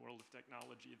happening in the world of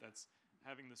technology that's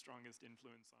having the strongest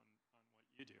influence on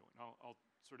what you do? And I'll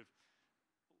sort of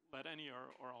let any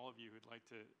or all of you who'd like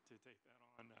to take that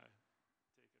on, take it on.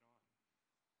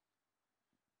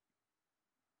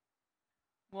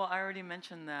 Well, I already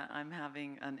mentioned that I'm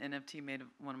having an NFT made of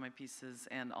one of my pieces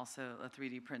and also a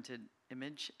 3D printed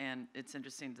image. And it's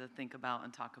interesting to think about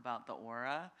and talk about the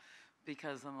aura,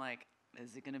 because I'm like,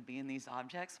 is it going to be in these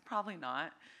objects? Probably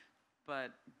not.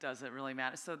 But does it really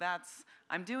matter? So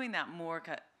I'm doing that more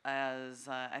as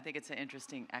I think it's an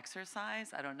interesting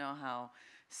exercise. I don't know how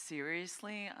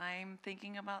seriously I'm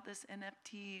thinking about this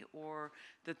NFT or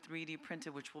the 3D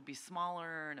printed, which will be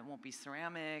smaller and it won't be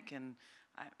ceramic, and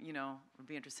it would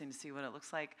be interesting to see what it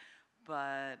looks like.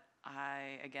 But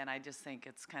I just think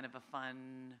it's kind of a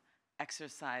fun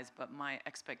exercise, but my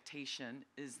expectation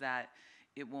is that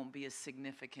it won't be as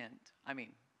significant. I mean,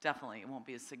 definitely it won't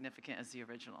be as significant as the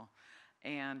original,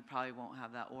 and probably won't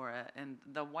have that aura. And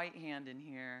the white hand in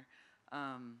here,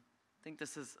 I think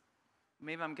this is,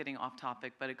 maybe I'm getting off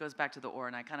topic, but it goes back to the aura,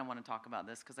 and I kind of want to talk about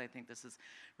this because I think this is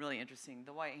really interesting.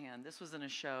 The white hand, this was in a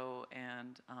show,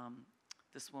 and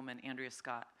this woman, Andrea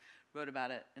Scott, wrote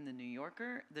about it in The New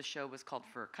Yorker. The show was called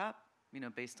Fur Cup,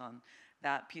 based on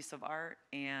that piece of art.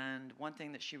 And one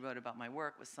thing that she wrote about my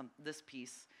work was this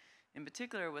piece in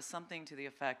particular was something to the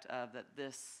effect of that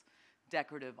this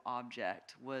decorative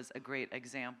object was a great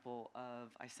example of,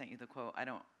 I sent you the quote,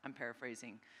 I'm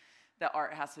paraphrasing, that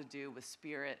art has to do with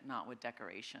spirit, not with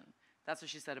decoration. That's what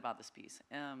she said about this piece.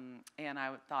 And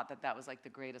I thought that was like the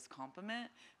greatest compliment,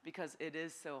 because it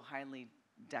is so highly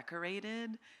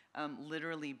decorated,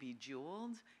 literally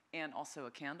bejeweled, and also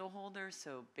a candle holder,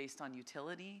 so based on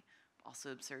utility,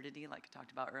 also absurdity, like I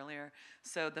talked about earlier.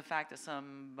 So the fact that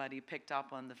somebody picked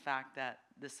up on the fact that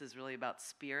this is really about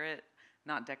spirit,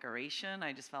 not decoration,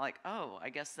 I just felt like, oh, I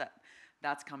guess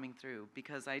that's coming through,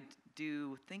 because I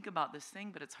do think about this thing,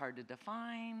 but it's hard to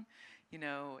define.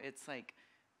 It's like,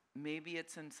 maybe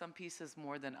it's in some pieces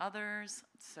more than others.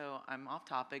 So I'm off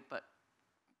topic, but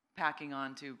packing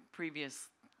on to previous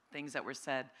things that were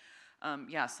said.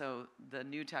 So the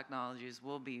new technologies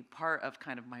will be part of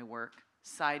kind of my work,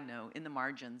 side note, in the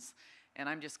margins. And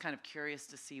I'm just kind of curious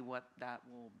to see what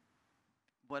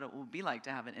it will be like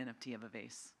to have an NFT of a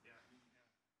vase.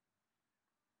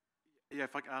 Yeah,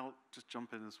 I'll just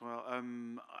jump in as well.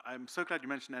 I'm so glad you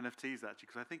mentioned NFTs, actually,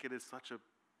 because I think it is such a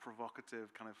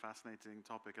provocative, kind of fascinating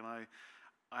topic, and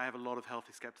I have a lot of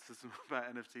healthy skepticism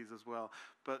about NFTs as well.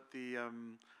 But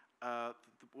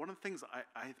one of the things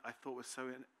I thought was so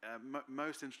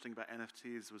most interesting about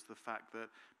NFTs was the fact that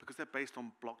because they're based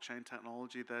on blockchain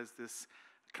technology, there's this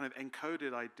kind of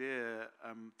encoded idea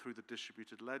through the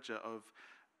distributed ledger of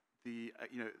the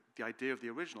idea of the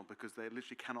original, because there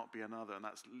literally cannot be another, and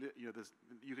that's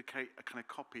you could create a kind of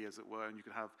copy, as it were, and you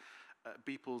could have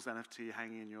Beeple's NFT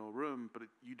hanging in your room, but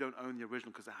you don't own the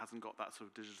original because it hasn't got that sort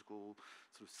of digital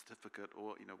sort of certificate,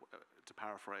 or to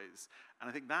paraphrase. And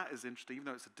I think that is interesting, even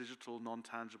though it's a digital,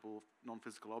 non-tangible,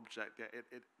 non-physical object.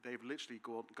 They've literally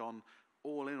gone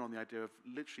all in on the idea of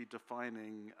literally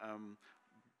defining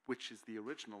which is the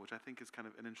original, which I think is kind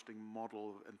of an interesting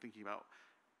model, and thinking about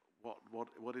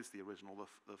what is the original,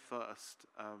 the first,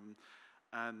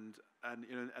 and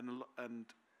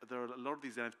there are a lot of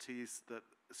these NFTs that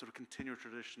sort of continue a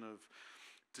tradition of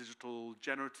digital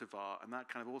generative art, and that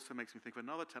kind of also makes me think of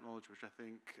another technology which I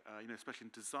think especially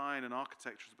in design and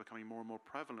architecture is becoming more and more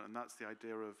prevalent, and that's the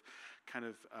idea of kind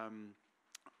of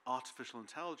artificial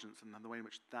intelligence, and the way in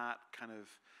which that kind of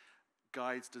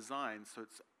guides design. So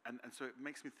so it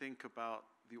makes me think about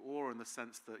the aura in the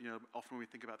sense that often when we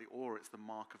think about the aura, it's the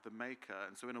mark of the maker.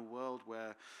 And so in a world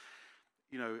where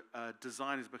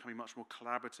design is becoming much more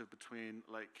collaborative between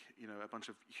a bunch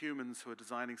of humans who are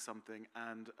designing something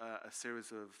and a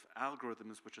series of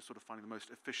algorithms which are sort of finding the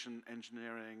most efficient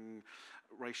engineering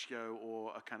ratio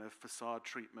or a kind of facade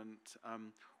treatment.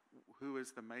 Who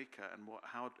is the maker, and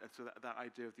so that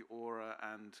idea of the aura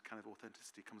and kind of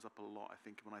authenticity comes up a lot, I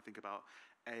think, when I think about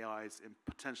AI's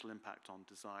potential impact on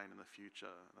design in the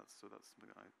future. That's something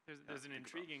that there's an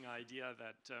intriguing idea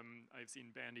that I've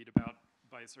seen bandied about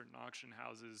by certain auction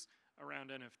houses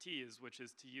around NFTs, which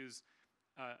is to use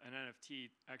an NFT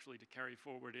actually to carry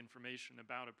forward information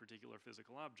about a particular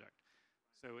physical object.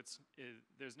 So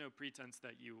there's no pretense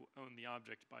that you own the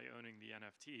object by owning the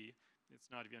NFT. It's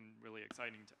not even really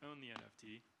exciting to own the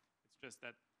NFT. It's just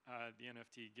that the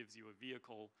NFT gives you a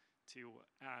vehicle to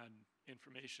add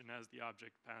information as the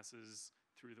object passes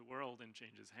through the world and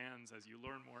changes hands as you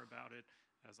learn more about it,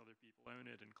 as other people own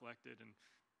it and collect it and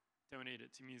donate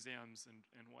it to museums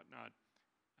and whatnot.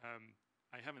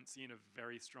 I haven't seen a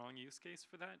very strong use case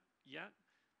for that yet,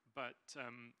 but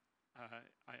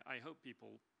I hope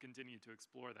people continue to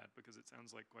explore that because it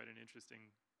sounds like quite an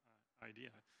interesting idea.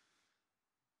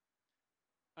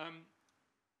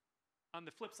 On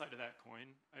the flip side of that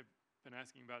coin, I've been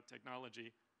asking about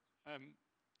technology,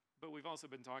 but we've also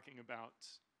been talking about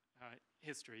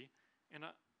history, and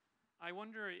I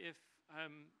wonder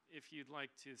if you'd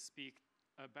like to speak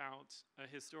about a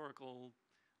historical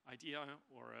idea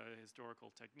or a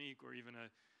historical technique or even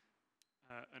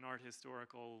an art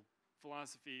historical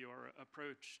philosophy or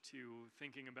approach to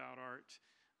thinking about art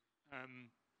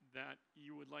that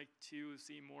you would like to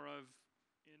see more of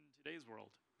in today's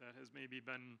world that has maybe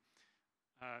been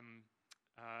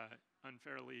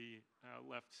unfairly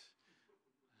left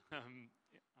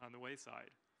on the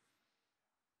wayside.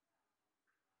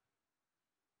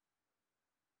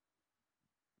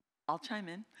 I'll chime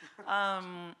in.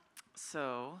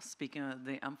 So, speaking of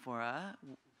the amphora,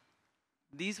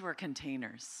 these were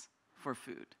containers for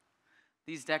food.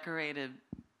 These decorated,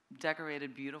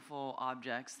 beautiful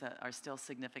objects that are still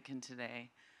significant today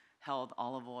held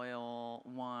olive oil,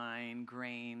 wine,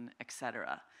 grain,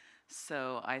 etc.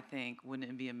 So I think, wouldn't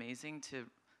it be amazing to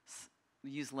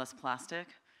use less plastic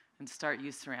and start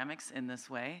use ceramics in this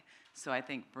way? So I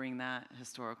think bring that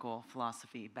historical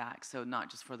philosophy back. So not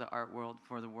just for the art world,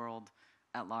 for the world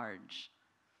at large.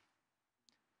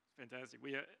 Fantastic.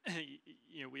 We,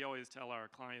 we always tell our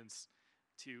clients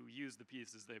to use the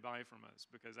pieces they buy from us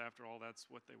because after all, that's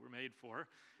what they were made for.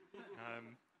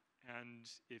 And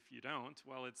if you don't,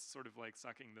 well, it's sort of like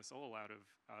sucking the soul out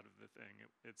of the thing.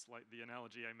 It's like the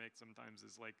analogy I make sometimes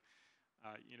is like,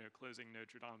 closing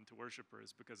Notre Dame to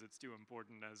worshipers because it's too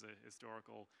important as a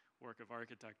historical work of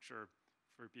architecture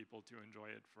for people to enjoy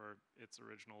it for its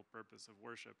original purpose of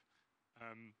worship.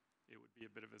 It would be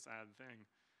a bit of a sad thing.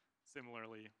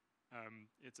 Similarly,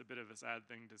 it's a bit of a sad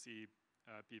thing to see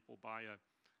people buy a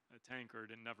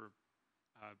tankard and never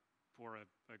pour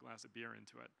a glass of beer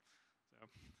into it. So,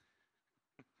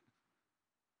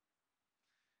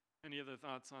 any other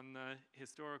thoughts on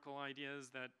historical ideas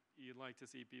that you'd like to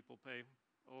see people pay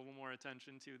a little more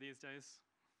attention to these days?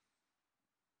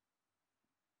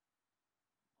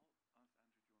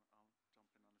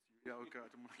 Yeah, okay. I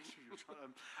don't want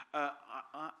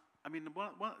to I mean,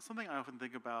 something I often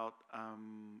think about,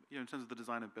 in terms of the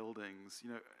design of buildings.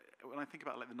 When I think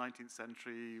about like the 19th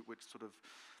century, which sort of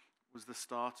was the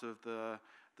start of the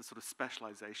sort of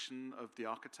specialization of the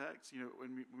architect.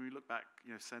 When we look back,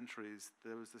 centuries,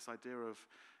 there was this idea of,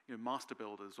 master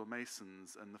builders or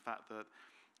masons, and the fact that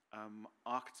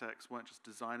architects weren't just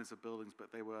designers of buildings,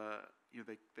 but they were,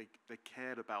 they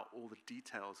cared about all the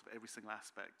details of every single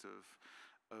aspect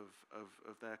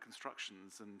of their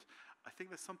constructions. And I think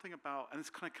there's something about, and this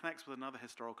kind of connects with another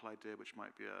historical idea, which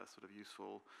might be a sort of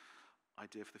useful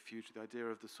idea for the future, the idea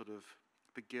of the sort of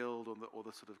the guild or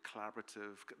the sort of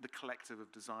collaborative, the collective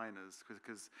of designers,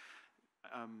 because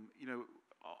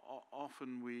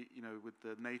often we, with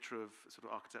the nature of sort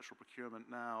of architectural procurement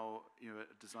now, a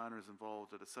designer is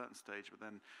involved at a certain stage, but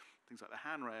then things like the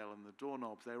handrail and the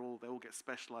doorknobs, they all get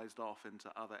specialized off into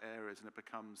other areas, and it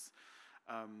becomes,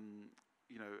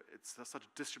 it's such a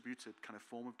distributed kind of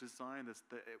form of design.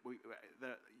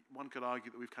 One could argue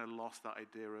that we've kind of lost that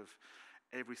idea of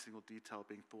every single detail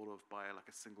being thought of by like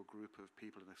a single group of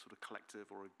people in a sort of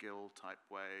collective or a guild type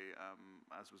way,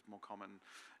 as was more common,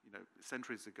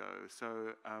 centuries ago.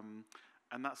 So,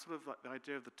 and that's sort of like the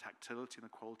idea of the tactility and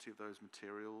the quality of those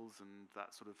materials, and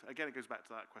that sort of, again, it goes back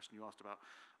to that question you asked about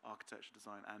architecture,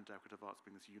 design, and decorative arts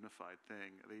being this unified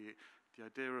thing. The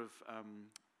idea of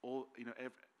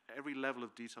every level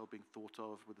of detail being thought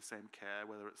of with the same care,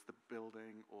 whether it's the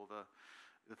building or the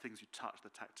things you touch, the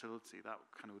tactility, that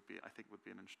kind of would be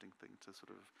an interesting thing to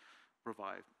sort of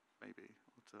provide, maybe,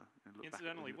 or to look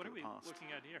Incidentally, back what are we past.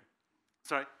 looking at here?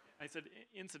 Sorry? I said,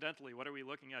 incidentally, what are we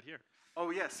looking at here?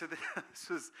 Oh, yes, so this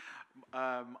was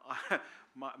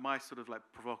my sort of like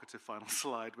provocative final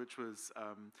slide, which was,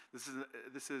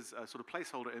 this is a sort of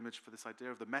placeholder image for this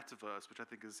idea of the metaverse, which I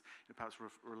think is, perhaps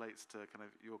relates to kind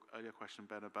of your earlier question,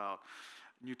 Ben, about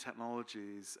new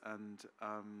technologies. And,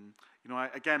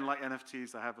 again, like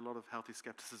NFTs, I have a lot of healthy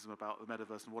skepticism about the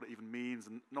metaverse and what it even means,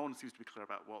 and no one seems to be clear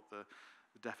about what the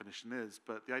definition is.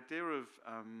 But the idea of,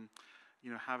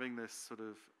 having this sort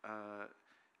of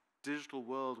digital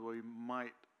world where we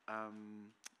might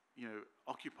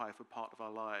occupy for part of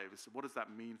our lives. What does that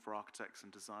mean for architects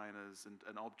and designers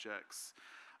and objects?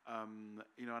 And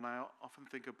I often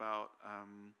think about,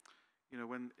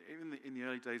 when in the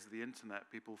early days of the internet,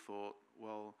 people thought,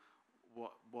 well,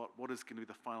 what is going to be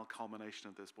the final culmination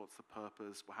of this? What's the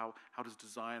purpose? How does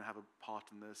design have a part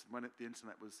in this? And when the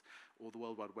internet was, or the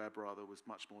World Wide Web rather, was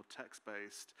much more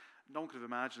text-based, no one could have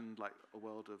imagined like a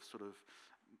world of sort of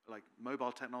like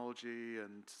mobile technology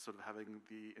and sort of having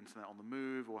the internet on the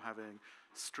move, or having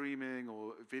streaming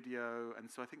or video.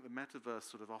 And so I think the metaverse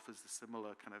sort of offers a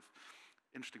similar kind of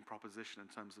interesting proposition in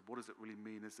terms of what does it really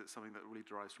mean? Is it something that really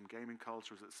derives from gaming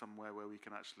culture? Is it somewhere where we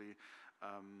can actually,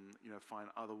 find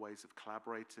other ways of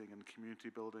collaborating and community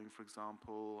building, for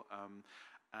example?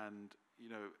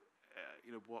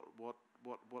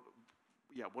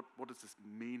 What does this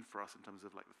mean for us in terms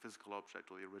of like the physical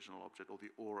object or the original object or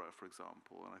the aura, for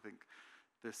example? And I think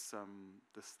this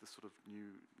sort of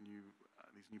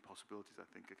these new possibilities, I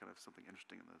think, are kind of something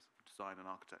interesting in the design and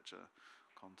architecture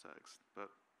context.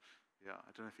 But yeah, I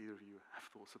don't know if either of you have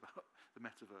thoughts about the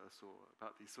metaverse or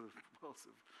about these sort of worlds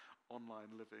of online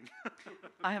living.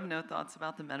 I have no thoughts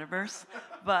about the metaverse,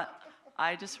 but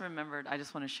I just remembered, I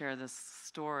just want to share this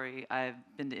story. I've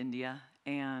been to India,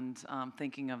 and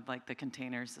thinking of like the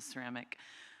containers, the ceramic,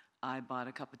 I bought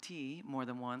a cup of tea more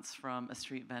than once from a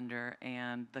street vendor,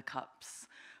 and the cups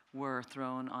were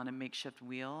thrown on a makeshift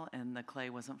wheel, and the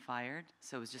clay wasn't fired,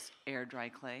 so it was just air dry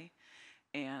clay.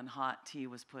 And hot tea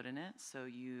was put in it, so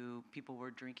people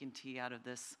were drinking tea out of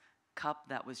this cup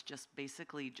that was just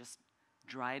basically just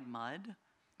dried mud,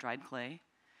 dried clay.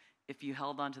 If you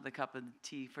held onto the cup of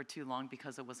tea for too long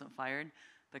because it wasn't fired,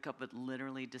 the cup would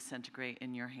literally disintegrate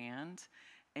in your hand.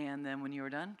 And then when you were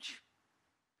done,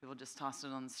 people just tossed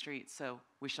it on the street. So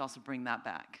we should also bring that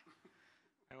back.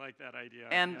 I like that idea.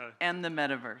 And the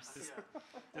metaverse.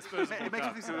 It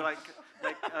makes me think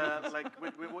of like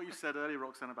with what you said earlier,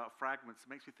 Roxanne, about fragments. It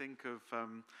makes me think of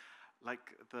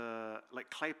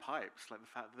clay pipes, like the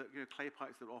fact that clay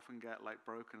pipes that often get like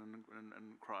broken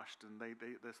and crushed, and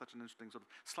they're such an interesting sort of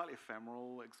slightly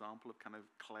ephemeral example of kind of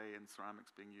clay and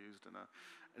ceramics being used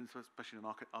and so especially in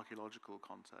an archaeological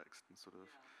context, and sort of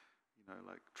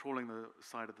like trawling the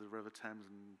side of the River Thames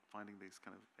and finding these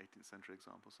kind of 18th century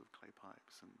examples of clay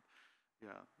pipes. And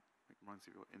yeah, it reminds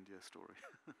you of your India story.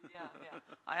 Yeah.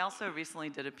 I also recently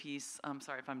did a piece, I'm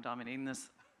sorry if I'm dominating this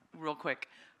real quick,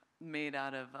 made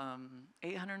out of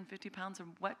 850 pounds of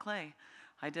wet clay.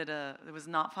 It was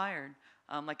not fired,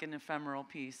 like an ephemeral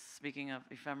piece. Speaking of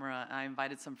ephemera, I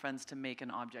invited some friends to make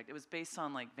an object. It was based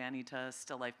on like vanitas,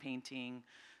 still life painting,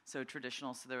 so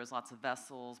traditional. So there was lots of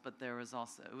vessels, but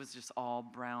it was just all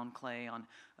brown clay on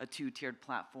a 2-tiered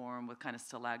platform with kind of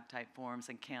stalactite forms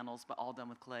and candles, but all done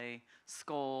with clay,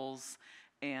 skulls.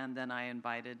 And then I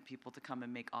invited people to come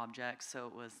and make objects. So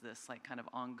it was this like kind of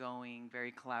ongoing,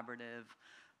 very collaborative,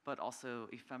 but also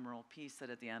ephemeral piece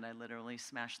that at the end I literally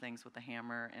smashed things with a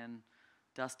hammer and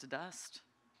dust to dust.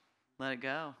 Let it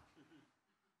go.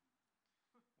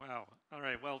 Wow. All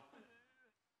right. Well,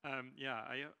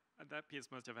 that piece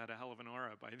must have had a hell of an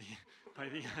aura by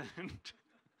the end.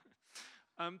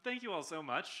 Thank you all so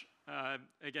much.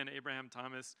 Again, Abraham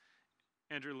Thomas,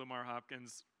 Andrew Lamar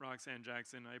Hopkins, Roxanne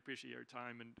Jackson, I appreciate your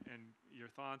time and your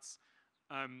thoughts.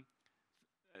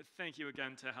 Thank you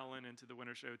again to Helen and to the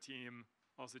Winter Show team,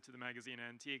 also to the magazine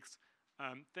Antiques.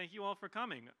 Thank you all for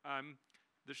coming.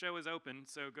 The show is open,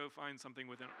 so go find something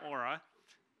with an aura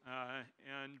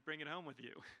and bring it home with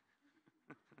you.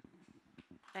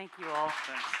 Thank you all.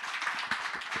 Thanks.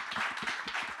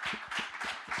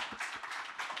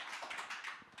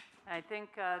 I think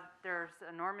there's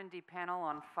a Normandy panel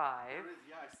on 5.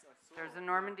 Yeah, I saw. There's a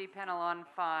Normandy panel on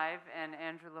 5, and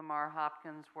Andrew Lamar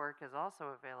Hopkins' work is also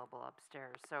available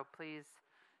upstairs. So please,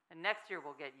 and next year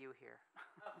we'll get you here.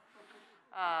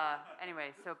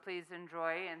 Anyway, so please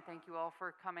enjoy, and thank you all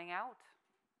for coming out.